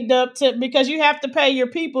 Saved up because you have to pay your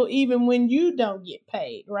people even when you don't get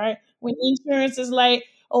paid, right? When insurance is late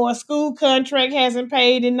or a school contract hasn't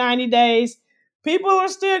paid in 90 days, people are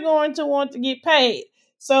still going to want to get paid.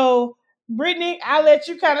 So, Brittany, I'll let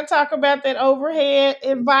you kind of talk about that overhead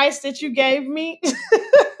advice that you gave me.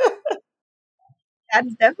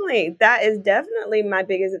 That is definitely my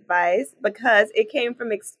biggest advice because it came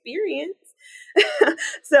from experience.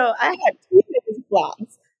 So I had two biggest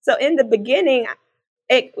flops. So in the beginning,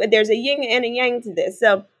 there's a yin and a yang to this.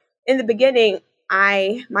 So in the beginning,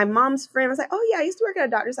 my mom's friend was like, oh yeah, I used to work at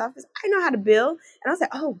a doctor's office. I know how to bill. And I was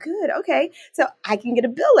like, oh good. Okay. So I can get a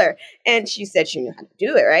biller. And she said she knew how to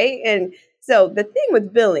do it. Right. And so the thing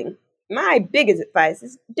with billing, my biggest advice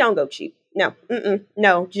is don't go cheap. No,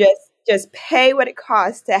 just pay what it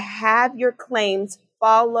costs to have your claims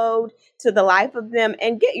followed to the life of them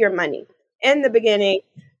and get your money. In the beginning,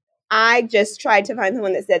 I just tried to find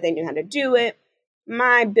someone that said they knew how to do it.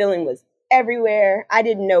 My billing was everywhere. I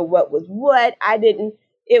didn't know what was what.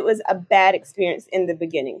 It was a bad experience in the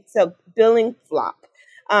beginning. So billing flop.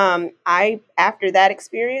 After that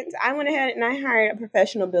experience, I went ahead and I hired a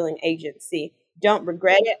professional billing agency. Don't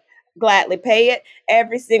regret it. Gladly pay it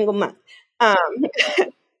every single month.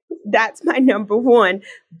 That's my number one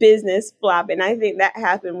business flop. And I think that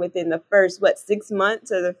happened within the first, 6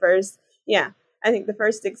 months or the first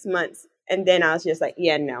 6 months. And then I was just like,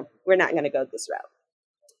 yeah, no, we're not going to go this route.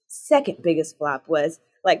 Second biggest flop was,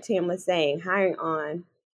 like Tam was saying,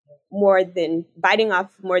 biting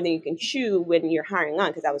off more than you can chew when you're hiring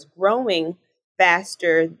on, because I was growing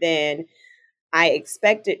faster than I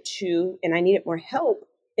expected to. And I needed more help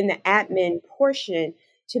in the admin portion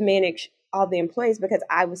to manage all the employees because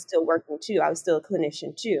I was still working too. I was still a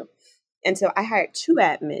clinician too. And so I hired 2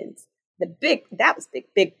 admins. That was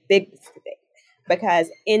big mistake, because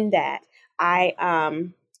in that I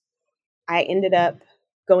ended up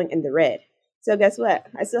going in the red. So guess what?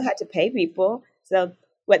 I still had to pay people. So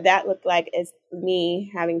what that looked like is me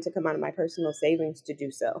having to come out of my personal savings to do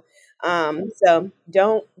so. So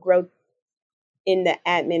don't grow in the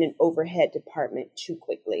admin and overhead department too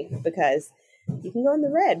quickly, because you can go in the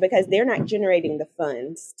red because they're not generating the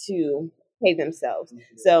funds to pay themselves.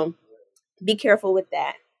 So be careful with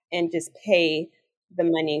that and just pay the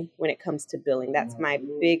money when it comes to billing. That's my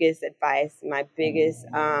biggest advice, my biggest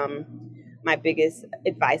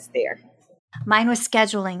advice there. Mine was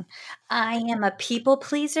scheduling. I am a people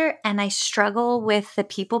pleaser and I struggle with the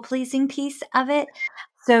people pleasing piece of it.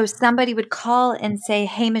 So somebody would call and say,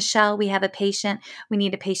 hey, Michelle, we have a patient. We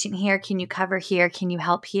need a patient here. Can you cover here? Can you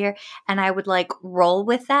help here? And I would roll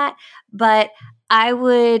with that. But I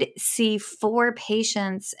would see 4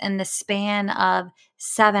 patients in the span of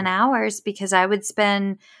 7 hours because I would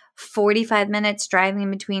spend 45 minutes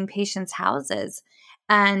driving between patients' houses.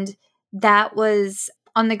 And that was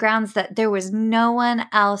on the grounds that there was no one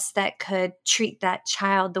else that could treat that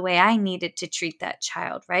child the way I needed to treat that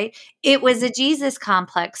child, right? It was a Jesus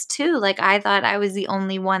complex too. I thought I was the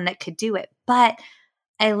only one that could do it. But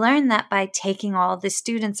I learned that by taking all the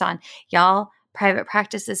students on. Y'all, private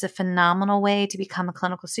practice is a phenomenal way to become a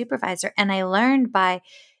clinical supervisor. And I learned by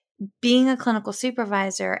being a clinical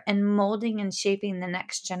supervisor and molding and shaping the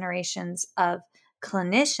next generations of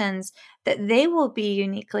clinicians that they will be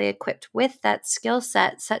uniquely equipped with that skill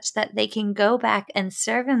set such that they can go back and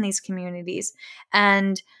serve in these communities.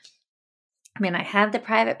 And I have the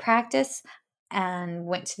private practice. and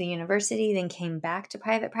went to the university, then came back to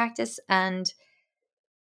private practice. And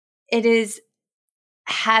it is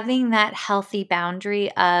having that healthy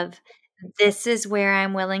boundary of this is where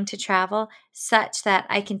I'm willing to travel, such that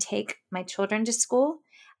I can take my children to school.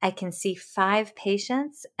 I can see 5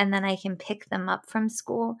 patients, and then I can pick them up from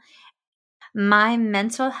school. My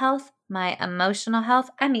mental health, my emotional health.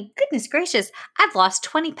 I mean, goodness gracious, I've lost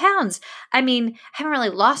 20 pounds. I mean, I haven't really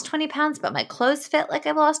lost 20 pounds, but my clothes fit like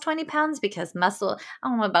I've lost 20 pounds because muscle, I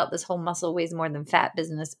don't know about this whole muscle weighs more than fat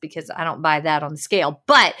business because I don't buy that on the scale.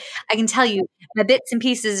 But I can tell you my bits and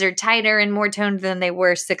pieces are tighter and more toned than they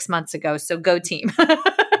were 6 months ago. So go team.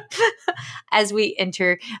 As we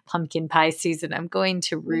enter pumpkin pie season, I'm going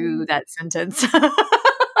to rue that sentence.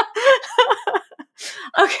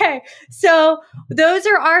 Okay, so those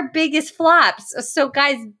are our biggest flops. So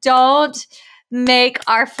guys, don't make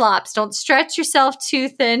our flops. Don't stretch yourself too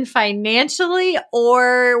thin financially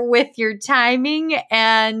or with your timing,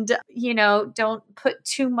 and, don't put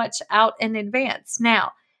too much out in advance.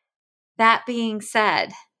 Now, that being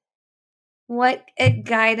said, what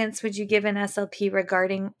guidance would you give an SLP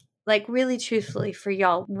regarding, like, really truthfully for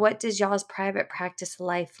y'all, what does y'all's private practice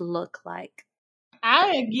life look like?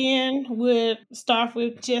 I again would start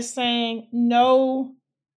with just saying know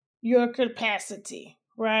your capacity,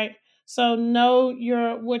 right? So know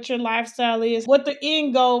what your lifestyle is, what the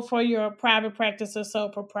end goal for your private practice or sole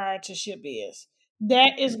proprietorship is.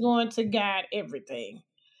 That is going to guide everything.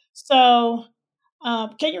 So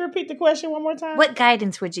can you repeat the question one more time? What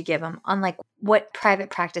guidance would you give them on, like, what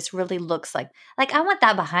private practice really looks like? Like, I want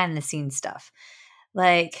that behind the scenes stuff.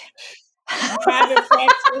 Like private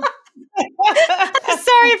practice. I'm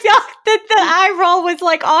sorry if y'all the eye roll was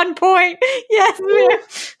like on point. Yes, ma'am.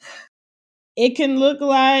 It can look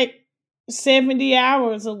like 70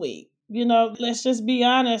 hours a week. Let's just be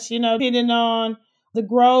honest, depending on the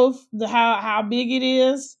growth, how big it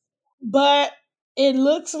is. But it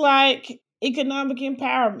looks like economic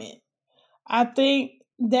empowerment. I think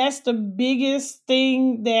that's the biggest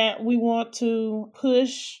thing that we want to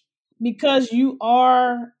push, because you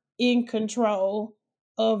are in control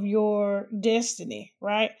of your destiny,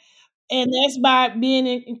 right? And that's by being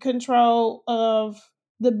in control of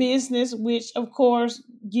the business, which of course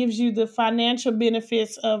gives you the financial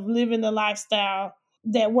benefits of living the lifestyle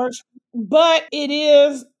that works. But it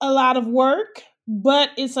is a lot of work, but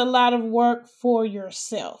it's a lot of work for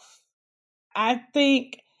yourself. I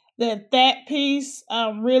think that piece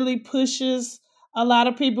really pushes a lot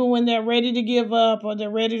of people when they're ready to give up or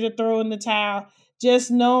they're ready to throw in the towel.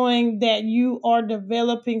 Just knowing that you are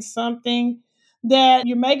developing something, that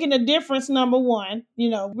you're making a difference, number one.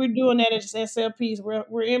 We're doing that as SLPs. We're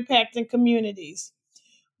impacting communities.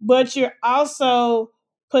 But you're also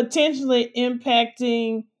potentially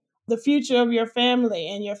impacting the future of your family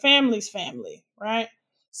and your family's family, right?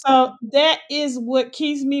 So that is what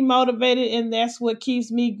keeps me motivated, and that's what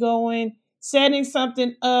keeps me going, setting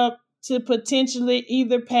something up to potentially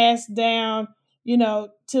either pass down,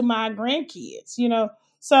 to my grandkids,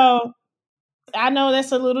 So I know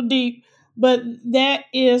that's a little deep, but that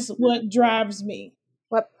is what drives me.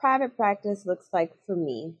 What private practice looks like for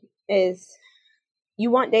me is you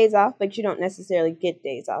want days off, but you don't necessarily get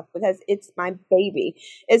days off because it's my baby.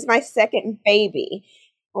 It's my second baby.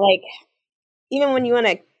 Like, even when you want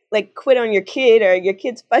to quit on your kid or your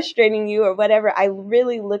kid's frustrating you or whatever, I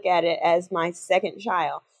really look at it as my second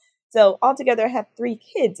child. So altogether, I have 3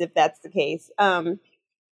 kids, if that's the case.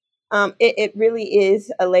 It really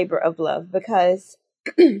is a labor of love, because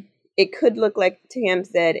it could look like Tam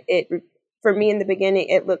said. For me in the beginning,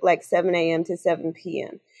 it looked like 7 a.m. to 7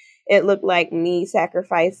 p.m. It looked like me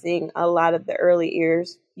sacrificing a lot of the early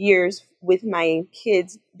years with my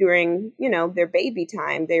kids during, their baby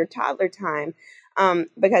time, their toddler time,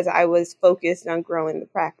 because I was focused on growing the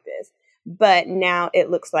practice. But now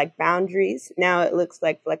it looks like boundaries. Now it looks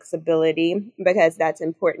like flexibility, because that's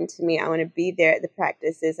important to me. I want to be there at the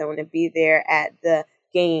practices. I want to be there at the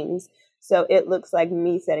games. So it looks like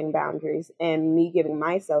me setting boundaries and me giving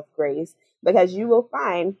myself grace, because you will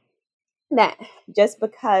find that just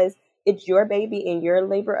because it's your baby and your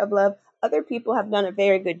labor of love, other people have done a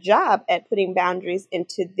very good job at putting boundaries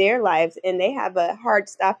into their lives, and they have a hard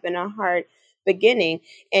stop and a hard beginning,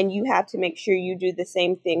 and you have to make sure you do the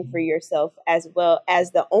same thing for yourself as well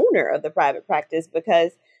as the owner of the private practice.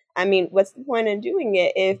 Because what's the point in doing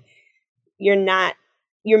it if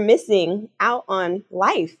you're missing out on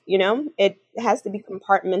life? It has to be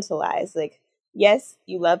compartmentalized. Like, yes,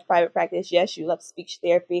 you love private practice. Yes, you love speech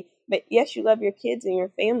therapy, but yes, you love your kids and your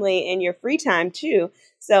family and your free time too.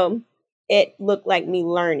 So it looked like me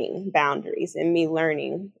learning boundaries and me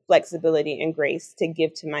learning flexibility and grace to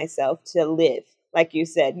give to myself to live. Like you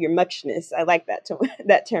said, your muchness. I like that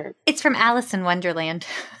that term. It's from Alice in Wonderland.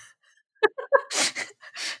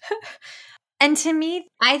 And to me,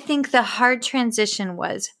 I think the hard transition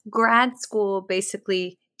was grad school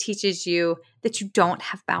basically teaches you that you don't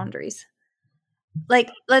have boundaries.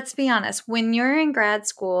 Like, let's be honest, when you're in grad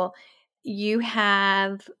school, you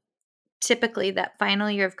have typically that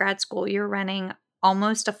final year of grad school, you're running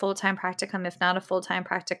almost a full-time practicum, if not a full-time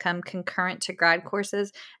practicum, concurrent to grad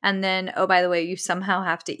courses. And then, oh, by the way, you somehow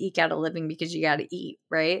have to eke out a living because you got to eat,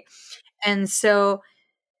 right? And so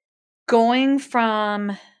going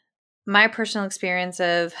from my personal experience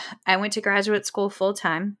of, I went to graduate school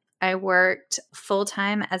full-time. I worked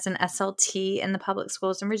full-time as an SLT in the public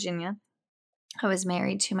schools in Virginia. I was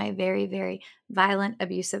married to my very, very violent,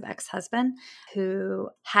 abusive ex-husband who,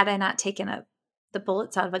 had I not taken the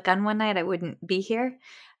bullets out of a gun one night, I wouldn't be here.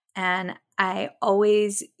 And I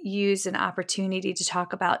always use an opportunity to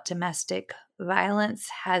talk about domestic violence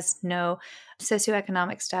has no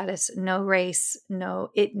socioeconomic status, no race,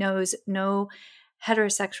 it knows no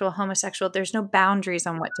heterosexual, homosexual. There's no boundaries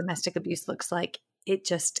on what domestic abuse looks like. It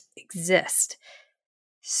just exists.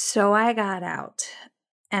 So I got out.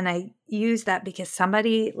 And I use that because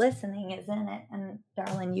somebody listening is in it. And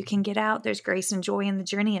darling, you can get out. There's grace and joy in the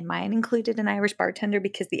journey. And mine included an Irish bartender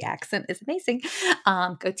because the accent is amazing.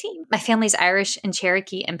 Go team. My family's Irish and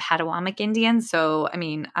Cherokee and Potawatomi Indian. So, I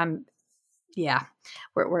mean,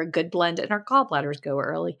 we're a good blend and our gallbladders go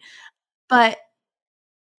early. But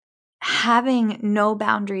having no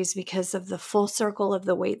boundaries because of the full circle of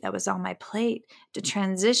the weight that was on my plate to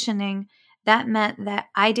transitioning, that meant that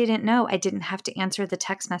I didn't know I didn't have to answer the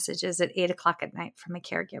text messages at 8:00 at night from a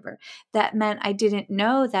caregiver. That meant I didn't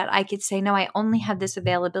know that I could say, no, I only have this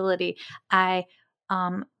availability. I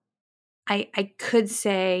could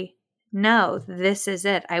say, no, this is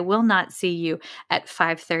it. I will not see you at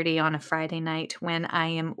 5:30 on a Friday night when I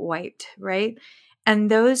am wiped, right? And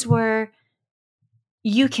those were,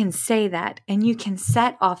 you can say that and you can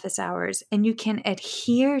set office hours and you can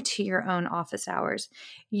adhere to your own office hours.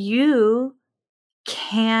 You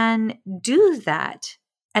can do that,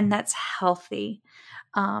 and that's healthy.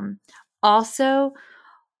 Also,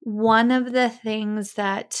 one of the things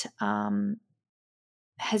that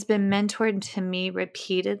has been mentored to me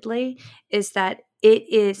repeatedly is that it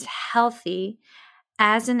is healthy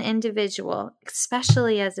as an individual,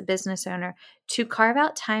 especially as a business owner, to carve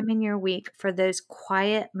out time in your week for those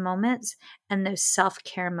quiet moments and those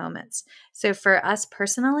self-care moments. So for us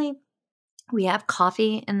personally, we have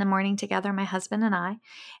coffee in the morning together, my husband and I,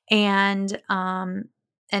 and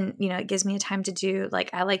it gives me a time to do,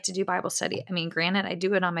 I like to do Bible study. I mean, granted, I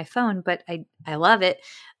do it on my phone, but I love it.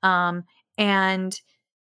 And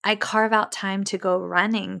I carve out time to go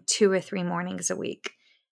running 2 or 3 mornings a week.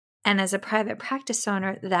 And as a private practice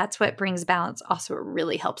owner, that's what brings balance. Also, it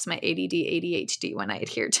really helps my ADD, ADHD when I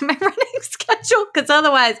adhere to my running schedule, because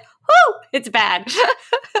otherwise, it's bad.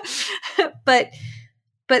 But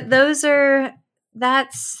there's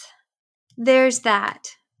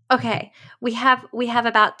that. Okay, we have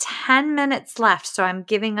about 10 minutes left, so I'm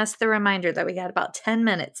giving us the reminder that we got about 10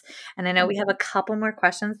 minutes. And I know we have a couple more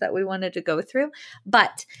questions that we wanted to go through,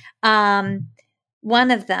 but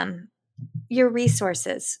one of them, your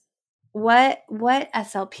resources. What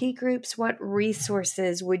SLP groups, what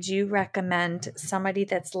resources would you recommend somebody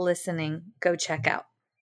that's listening go check out?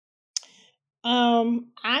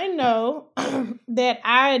 I know that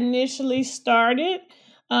I initially started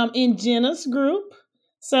in Jenna's group.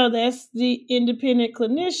 So that's the independent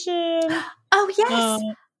clinician. Oh, yes.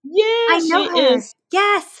 Yeah, I know her.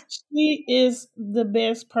 Yes. She is the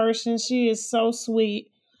best person. She is so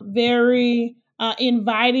sweet, very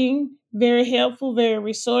inviting, very helpful, very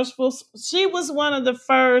resourceful. She was one of the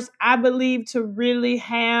first, I believe, to really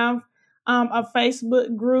have a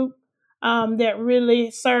Facebook group that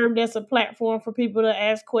really served as a platform for people to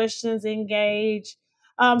ask questions, engage.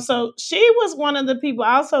 So she was one of the people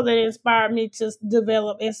also that inspired me to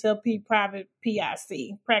develop SLP Private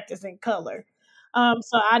PIC, Practice in Color.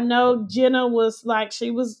 So I know Jenna was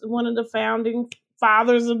she was one of the founding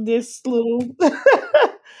fathers of this little,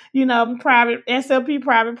 private SLP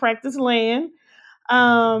private practice land.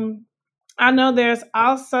 I know there's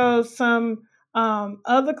also some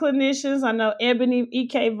other clinicians. I know Ebony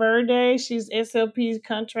E.K. Verde. She's SLP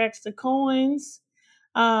Contracts to Coins.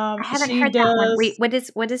 I haven't heard that one. Wait, what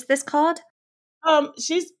is this called?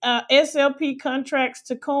 She's SLP Contracts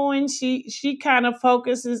to Coins. She kind of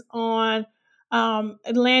focuses on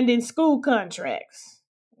landing school contracts.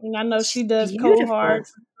 And I know she does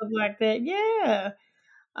cohorts and stuff like that. Yeah.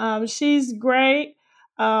 She's great.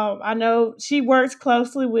 I know she works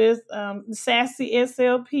closely with Sassy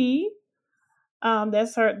SLP.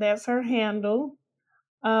 That's her handle.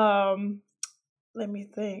 Um, Let me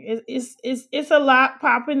think. It's a lot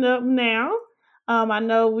popping up now. I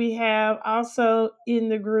know we have also in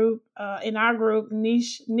the group, in our group,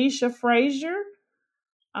 Nisha Frazier.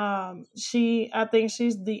 I think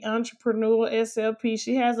she's the entrepreneur SLP.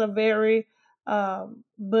 She has a very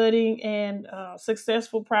budding and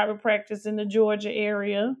successful private practice in the Georgia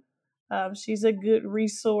area. She's a good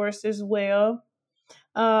resource as well.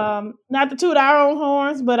 Not to toot our own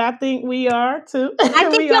horns, but I think we are too. I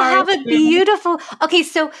think We you'll are have as a well. beautiful. Okay,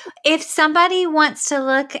 so if somebody wants to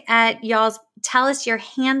look at y'all's, tell us your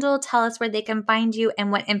handle, tell us where they can find you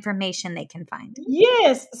and what information they can find.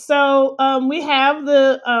 Yes, so we have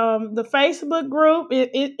the Facebook group.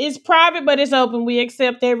 It's private, but it's open. We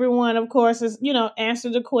accept everyone, of course. Is answer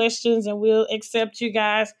the questions, and we'll accept you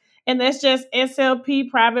guys. And that's just SLP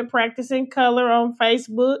Private Practice in Color on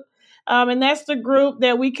Facebook. And that's the group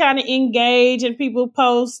that we kind of engage, and people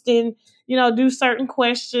post and do certain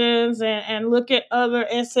questions and look at other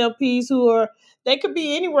SLPs they could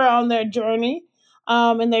be anywhere on their journey.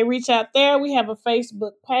 And they reach out there. We have a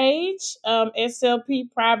Facebook page,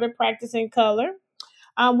 SLP Private Practice in Color.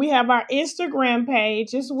 We have our Instagram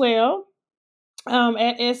page as well,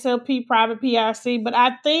 at SLP Private PRC. But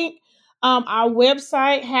I think our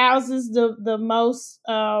website houses the most.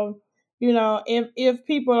 If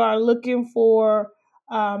people are looking for,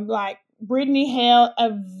 like Brittany held a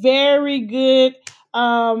very good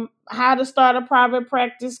how to start a private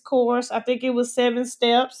practice course. I think it was 7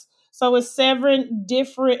 steps. So it's 7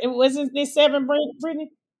 different. It wasn't this 7, Brittany?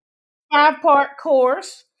 5-part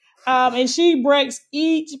course, and she breaks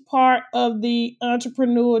each part of the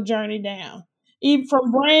entrepreneurial journey down, even from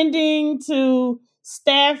branding to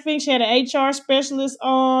staffing. She had an HR specialist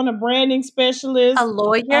on, a branding specialist, A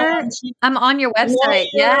lawyer? she, I'm on your website. lawyer.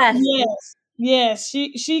 Yes. Yes.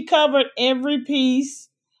 She covered every piece.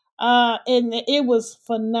 And it was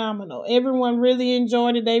phenomenal. Everyone really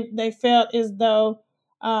enjoyed it. They felt as though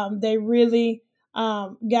they really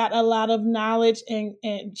got a lot of knowledge and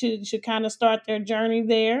should kind of start their journey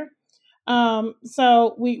there.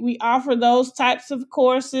 So we offer those types of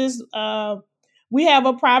courses. We have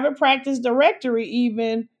a private practice directory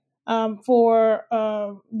even for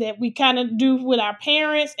that we kind of do with our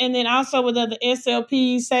parents, and then also with other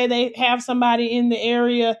SLPs. Say they have somebody in the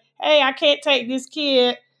area. Hey, I can't take this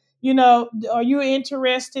kid. Are you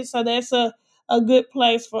interested? So that's a good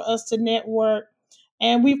place for us to network.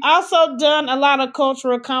 And we've also done a lot of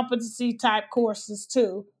cultural competency type courses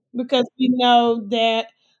too, because we know that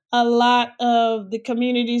a lot of the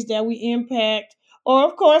communities that we impact are,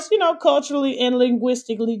 of course, culturally and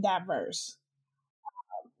linguistically diverse.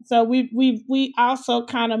 So we also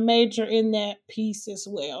kind of major in that piece as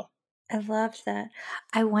well. I love that.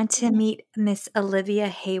 I want to meet Miss Olivia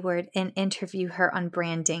Hayward and interview her on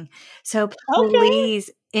branding. So Okay, please,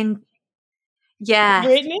 yes,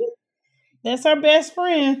 Brittany, that's our best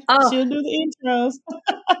friend. oh, She'll do the intros.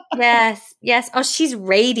 yes. Oh, she's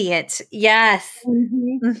radiant. Yes.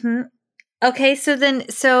 Mhm. hmm Okay,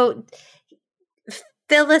 so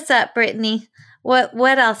fill us up, Brittany.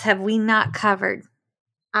 What else have we not covered?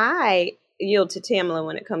 I yield to Tamala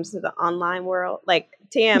when it comes to the online world. Like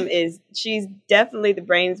she's definitely the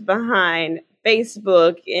brains behind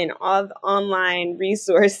Facebook and all the online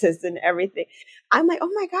resources and everything. I'm like,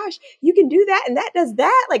 oh my gosh, you can do that and that does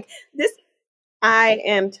that. Like this, I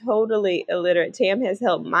am totally illiterate. Tam has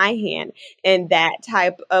held my hand in that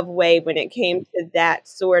type of way when it came to that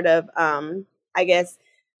sort of, I guess,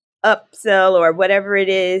 upsell or whatever it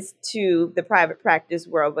is to the private practice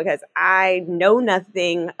world, because I know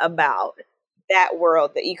nothing about that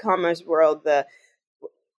world, the e-commerce world, the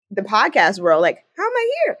podcast world. Like, how am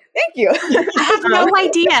I here? Thank you. I have no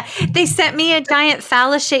idea. They sent me a giant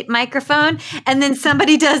phallus-shaped microphone, and then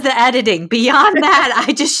somebody does the editing. Beyond that,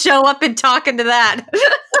 I just show up and talk into that.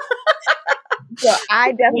 So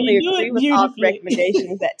I definitely You do it agree with all the beautifully.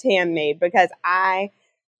 recommendations that Tam made, because I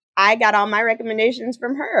got all my recommendations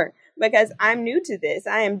from her, because I'm new to this.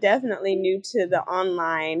 I am definitely new to the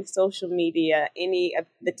online, social media, any of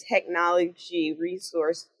the technology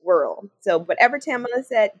resource world. So whatever Tamala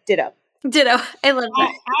said, ditto. Ditto. I love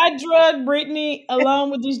that. I drug Brittany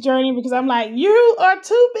along with this journey because I'm like, you are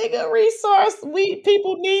too big a resource.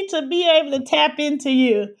 People need to be able to tap into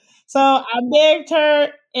you. So I begged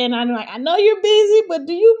her, and I'm like, I know you're busy, but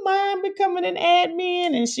do you mind becoming an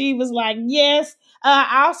admin? And she was like, yes.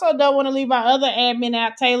 I also don't want to leave our other admin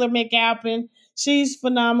out, Taylor McAlpin. She's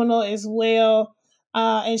phenomenal as well.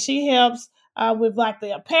 And she helps with like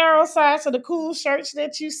the apparel side, so the cool shirts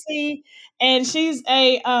that you see. And she's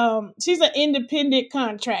an independent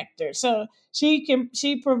contractor, so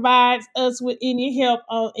she provides us with any help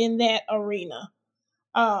in that arena.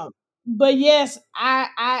 But yes,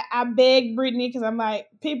 I beg Brittany, because I'm like,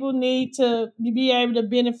 people need to be able to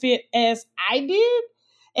benefit as I did.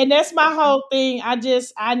 And that's my whole thing.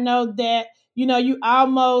 I know that, you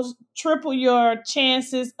almost triple your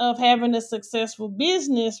chances of having a successful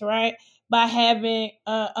business, right? By having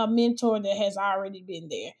a mentor that has already been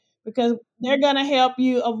there, because they're going to help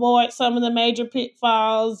you avoid some of the major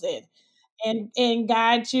pitfalls and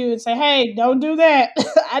guide you and say, hey, don't do that.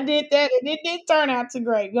 I did that and it didn't turn out too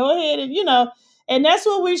great. Go ahead and that's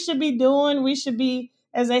what we should be doing. We should be,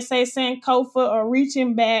 as they say, Sankofa, or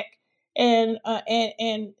reaching back and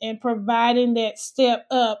providing that step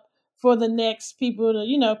up for the next people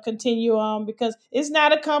to, continue on, because it's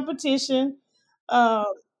not a competition.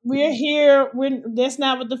 We're here. That's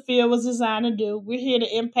not what the field was designed to do. We're here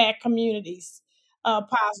to impact communities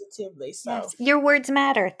positively. So yes. Your words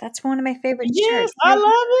matter. That's one of my favorite yes, shirts. I love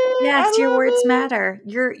it. Yes, your words matter.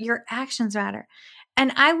 Your actions matter.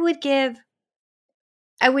 And I would give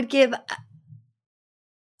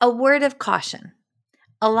a word of caution.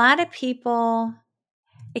 A lot of people,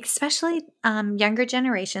 especially younger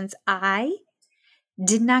generations, I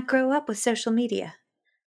did not grow up with social media.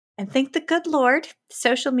 And thank the good Lord,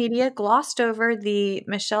 social media glossed over the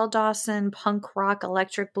Michelle Dawson punk rock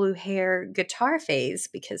electric blue hair guitar phase,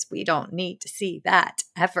 because we don't need to see that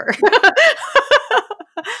ever.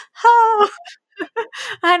 Oh,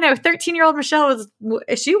 I know, 13-year-old Michelle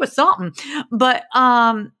was something. But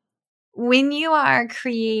when you are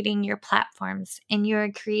creating your platforms and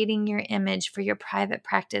you're creating your image for your private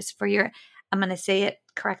practice, for your, I'm going to say it,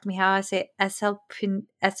 correct me how I say it,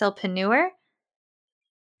 SLpreneur.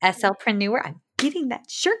 I'm getting that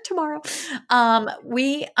shirt tomorrow.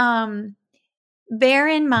 We bear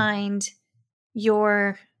in mind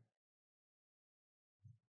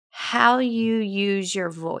how you use your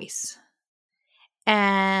voice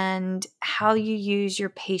and how you use your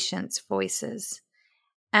patients' voices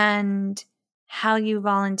and how you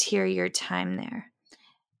volunteer your time there.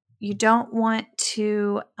 You don't want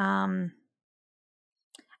to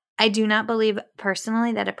I do not believe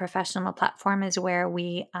personally that a professional platform is where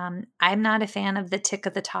I'm not a fan of the tick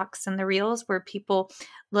of the talks and the reels where people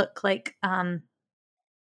look like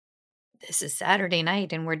this is Saturday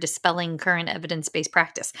night and we're dispelling current evidence-based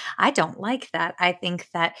practice. I don't like that. I think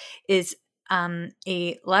that is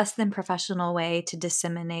a less than professional way to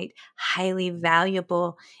disseminate highly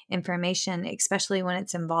valuable information, especially when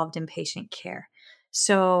it's involved in patient care.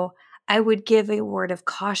 So I would give a word of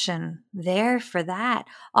caution there for that.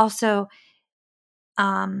 Also,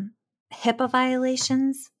 HIPAA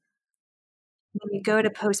violations. When you go to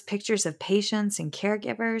post pictures of patients and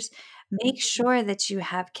caregivers, make sure that you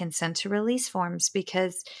have consent to release forms,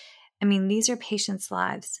 because, these are patients'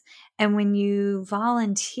 lives. And when you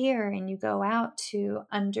volunteer and you go out to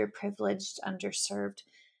underprivileged, underserved,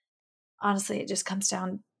 honestly, it just comes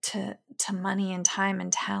down to money and time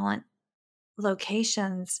and talent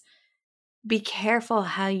locations. Be careful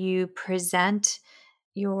how you present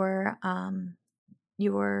your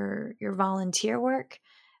volunteer work,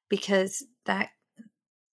 because that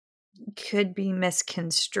could be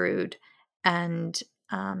misconstrued and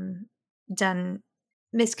done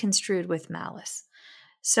misconstrued with malice.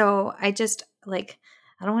 So I just I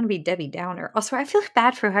don't want to be Debbie Downer. Also, I feel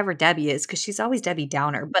bad for whoever Debbie is, because she's always Debbie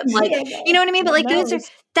Downer. But you know what I mean. But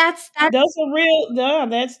that's a real. No,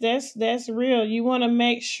 that's real. You want to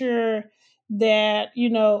make sure that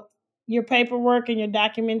your paperwork and your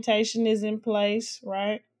documentation is in place,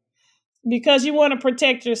 right? Because you want to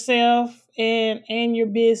protect yourself and your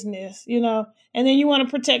business, and then you want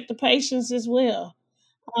to protect the patients as well.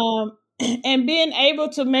 And being able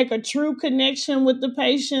to make a true connection with the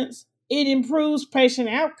patients, it improves patient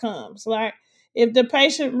outcomes. Like if the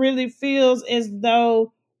patient really feels as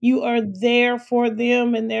though you are there for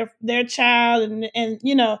them and their child, and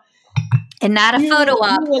not a photo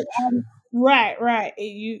op. Right.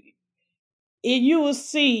 You will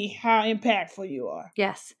see how impactful you are.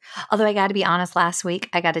 Yes. Although I got to be honest, last week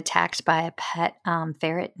I got attacked by a pet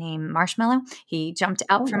ferret named Marshmallow. He jumped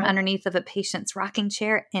out from underneath of a patient's rocking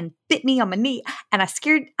chair and bit me on my knee. And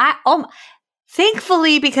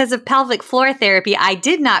thankfully, because of pelvic floor therapy, I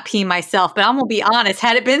did not pee myself. But I'm going to be honest,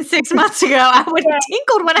 had it been 6 months ago, I would have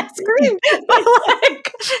tinkled when I screamed.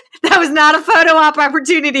 But that was not a photo op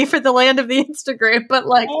opportunity for the land of the Instagram. But oh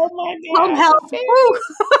my God, home health.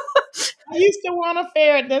 I used to want a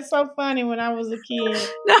ferret. That's so funny when I was a kid.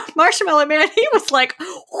 No, Marshmallow Man, he was like,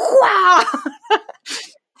 wow.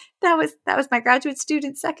 That was my graduate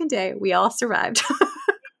student second day. We all survived.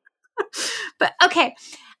 But okay.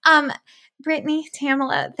 Brittany,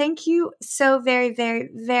 Tamala, thank you so very, very,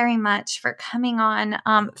 very much for coming on.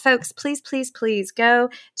 Folks, please go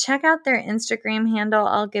check out their Instagram handle.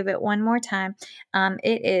 I'll give it one more time.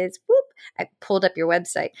 It is, I pulled up your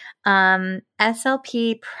website,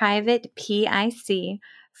 SLP Private PIC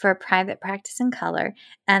for Private Practice in Color.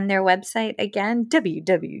 And their website, again,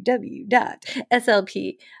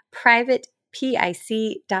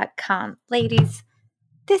 www.slpprivatepic.com. Ladies,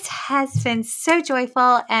 this has been so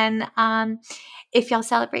joyful. And if y'all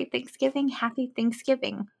celebrate Thanksgiving, happy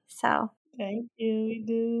Thanksgiving. So thank you. We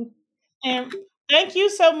do. And thank you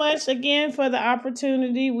so much again for the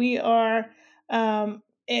opportunity. We are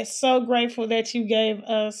so grateful that you gave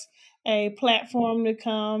us a platform to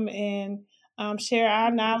come and share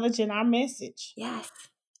our knowledge and our message. Yes,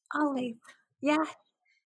 always. Yeah.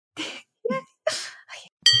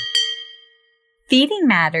 Feeding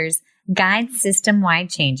Matters guides system-wide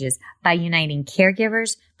changes by uniting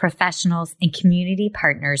caregivers, professionals, and community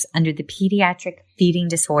partners under the Pediatric Feeding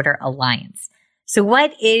Disorder Alliance. So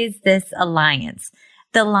what is this alliance?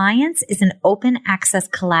 The Alliance is an open access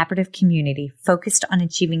collaborative community focused on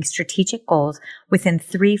achieving strategic goals within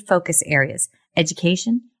 3 focus areas: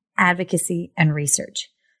 education, advocacy, and research.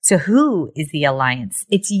 So who is the Alliance?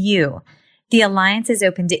 It's you. The Alliance is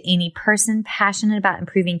open to any person passionate about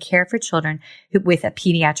improving care for children with a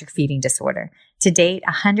pediatric feeding disorder. To date,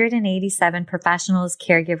 187 professionals,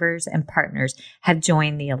 caregivers, and partners have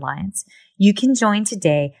joined the Alliance. You can join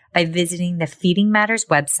today by visiting the Feeding Matters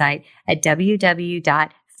website at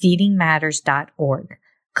www.feedingmatters.org.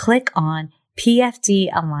 Click on PFD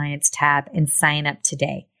Alliance tab and sign up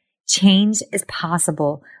today. Change is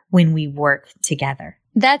possible when we work together.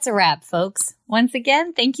 That's a wrap, folks. Once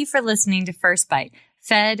again, thank you for listening to First Bite,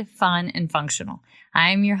 fed, fun, and functional.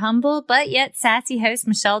 I'm your humble but yet sassy host,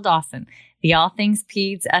 Michelle Dawson, the All Things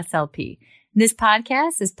Peds SLP. This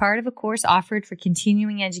podcast is part of a course offered for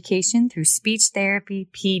continuing education through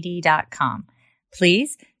SpeechTherapyPD.com.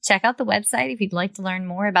 Please check out the website if you'd like to learn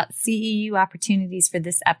more about CEU opportunities for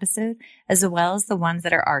this episode, as well as the ones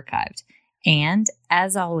that are archived. And,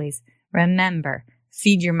 as always, remember,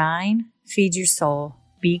 feed your mind, feed your soul,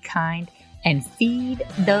 be kind, and feed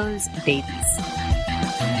those babies.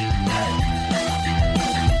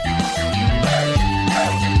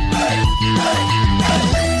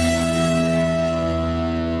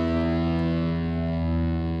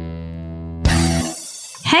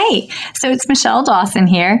 Hey, so it's Michelle Dawson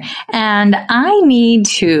here, and I need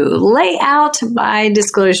to lay out my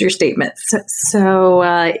disclosure statements. So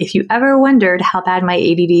if you ever wondered how bad my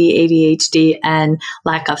ADD, ADHD, and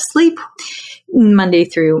lack of sleep Monday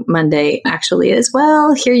through Monday actually is,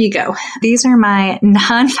 well, here you go. These are my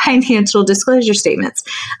non-financial disclosure statements.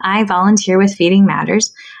 I volunteer with Feeding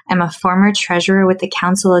Matters. I'm a former treasurer with the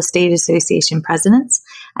Council of State Association Presidents.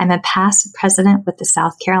 I'm a past president with the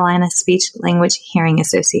South Carolina Speech Language Hearing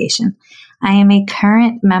Association. I am a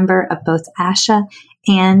current member of both ASHA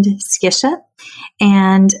and SCISHA.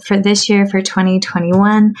 And for this year, for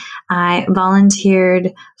 2021, I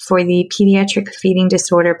volunteered for the Pediatric Feeding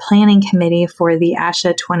Disorder Planning Committee for the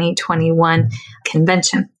ASHA 2021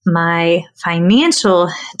 convention. My financial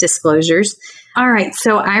disclosures. All right,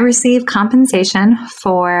 so I receive compensation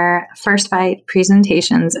for First Bite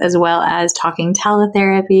presentations as well as talking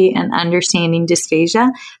teletherapy and understanding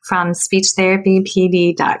dysphagia from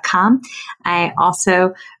SpeechTherapyPD.com. I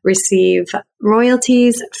also receive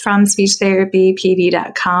royalties from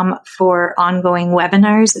SpeechTherapyPD.com for ongoing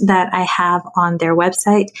webinars that I have on their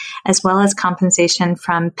website, as well as compensation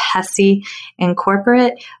from PESI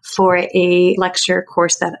Incorporate for a lecture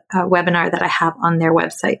course webinar that I have on their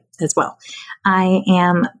website as well. I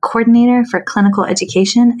am coordinator for clinical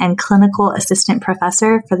education and clinical assistant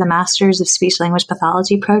professor for the Masters of Speech Language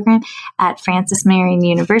Pathology program at Francis Marion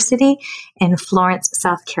University in Florence,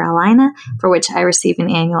 South Carolina, for which I receive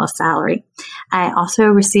an annual salary. I also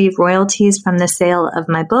receive royalties from the sale of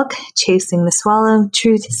my book, Chasing the Swallow,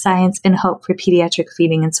 Truth, Science, and Hope for Pediatric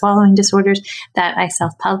Feeding and Swallowing Disorders, that I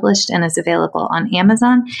self-published and is available on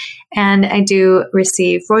Amazon. And I do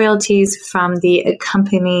receive royalties from the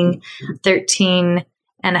accompanying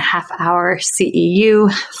 13.5-hour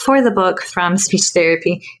CEU for the book from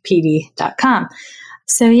SpeechTherapyPD.com.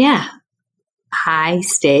 So yeah, I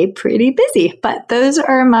stay pretty busy, but those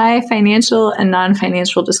are my financial and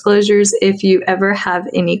non-financial disclosures. If you ever have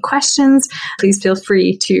any questions, please feel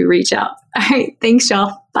free to reach out. All right. Thanks,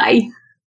 y'all. Bye.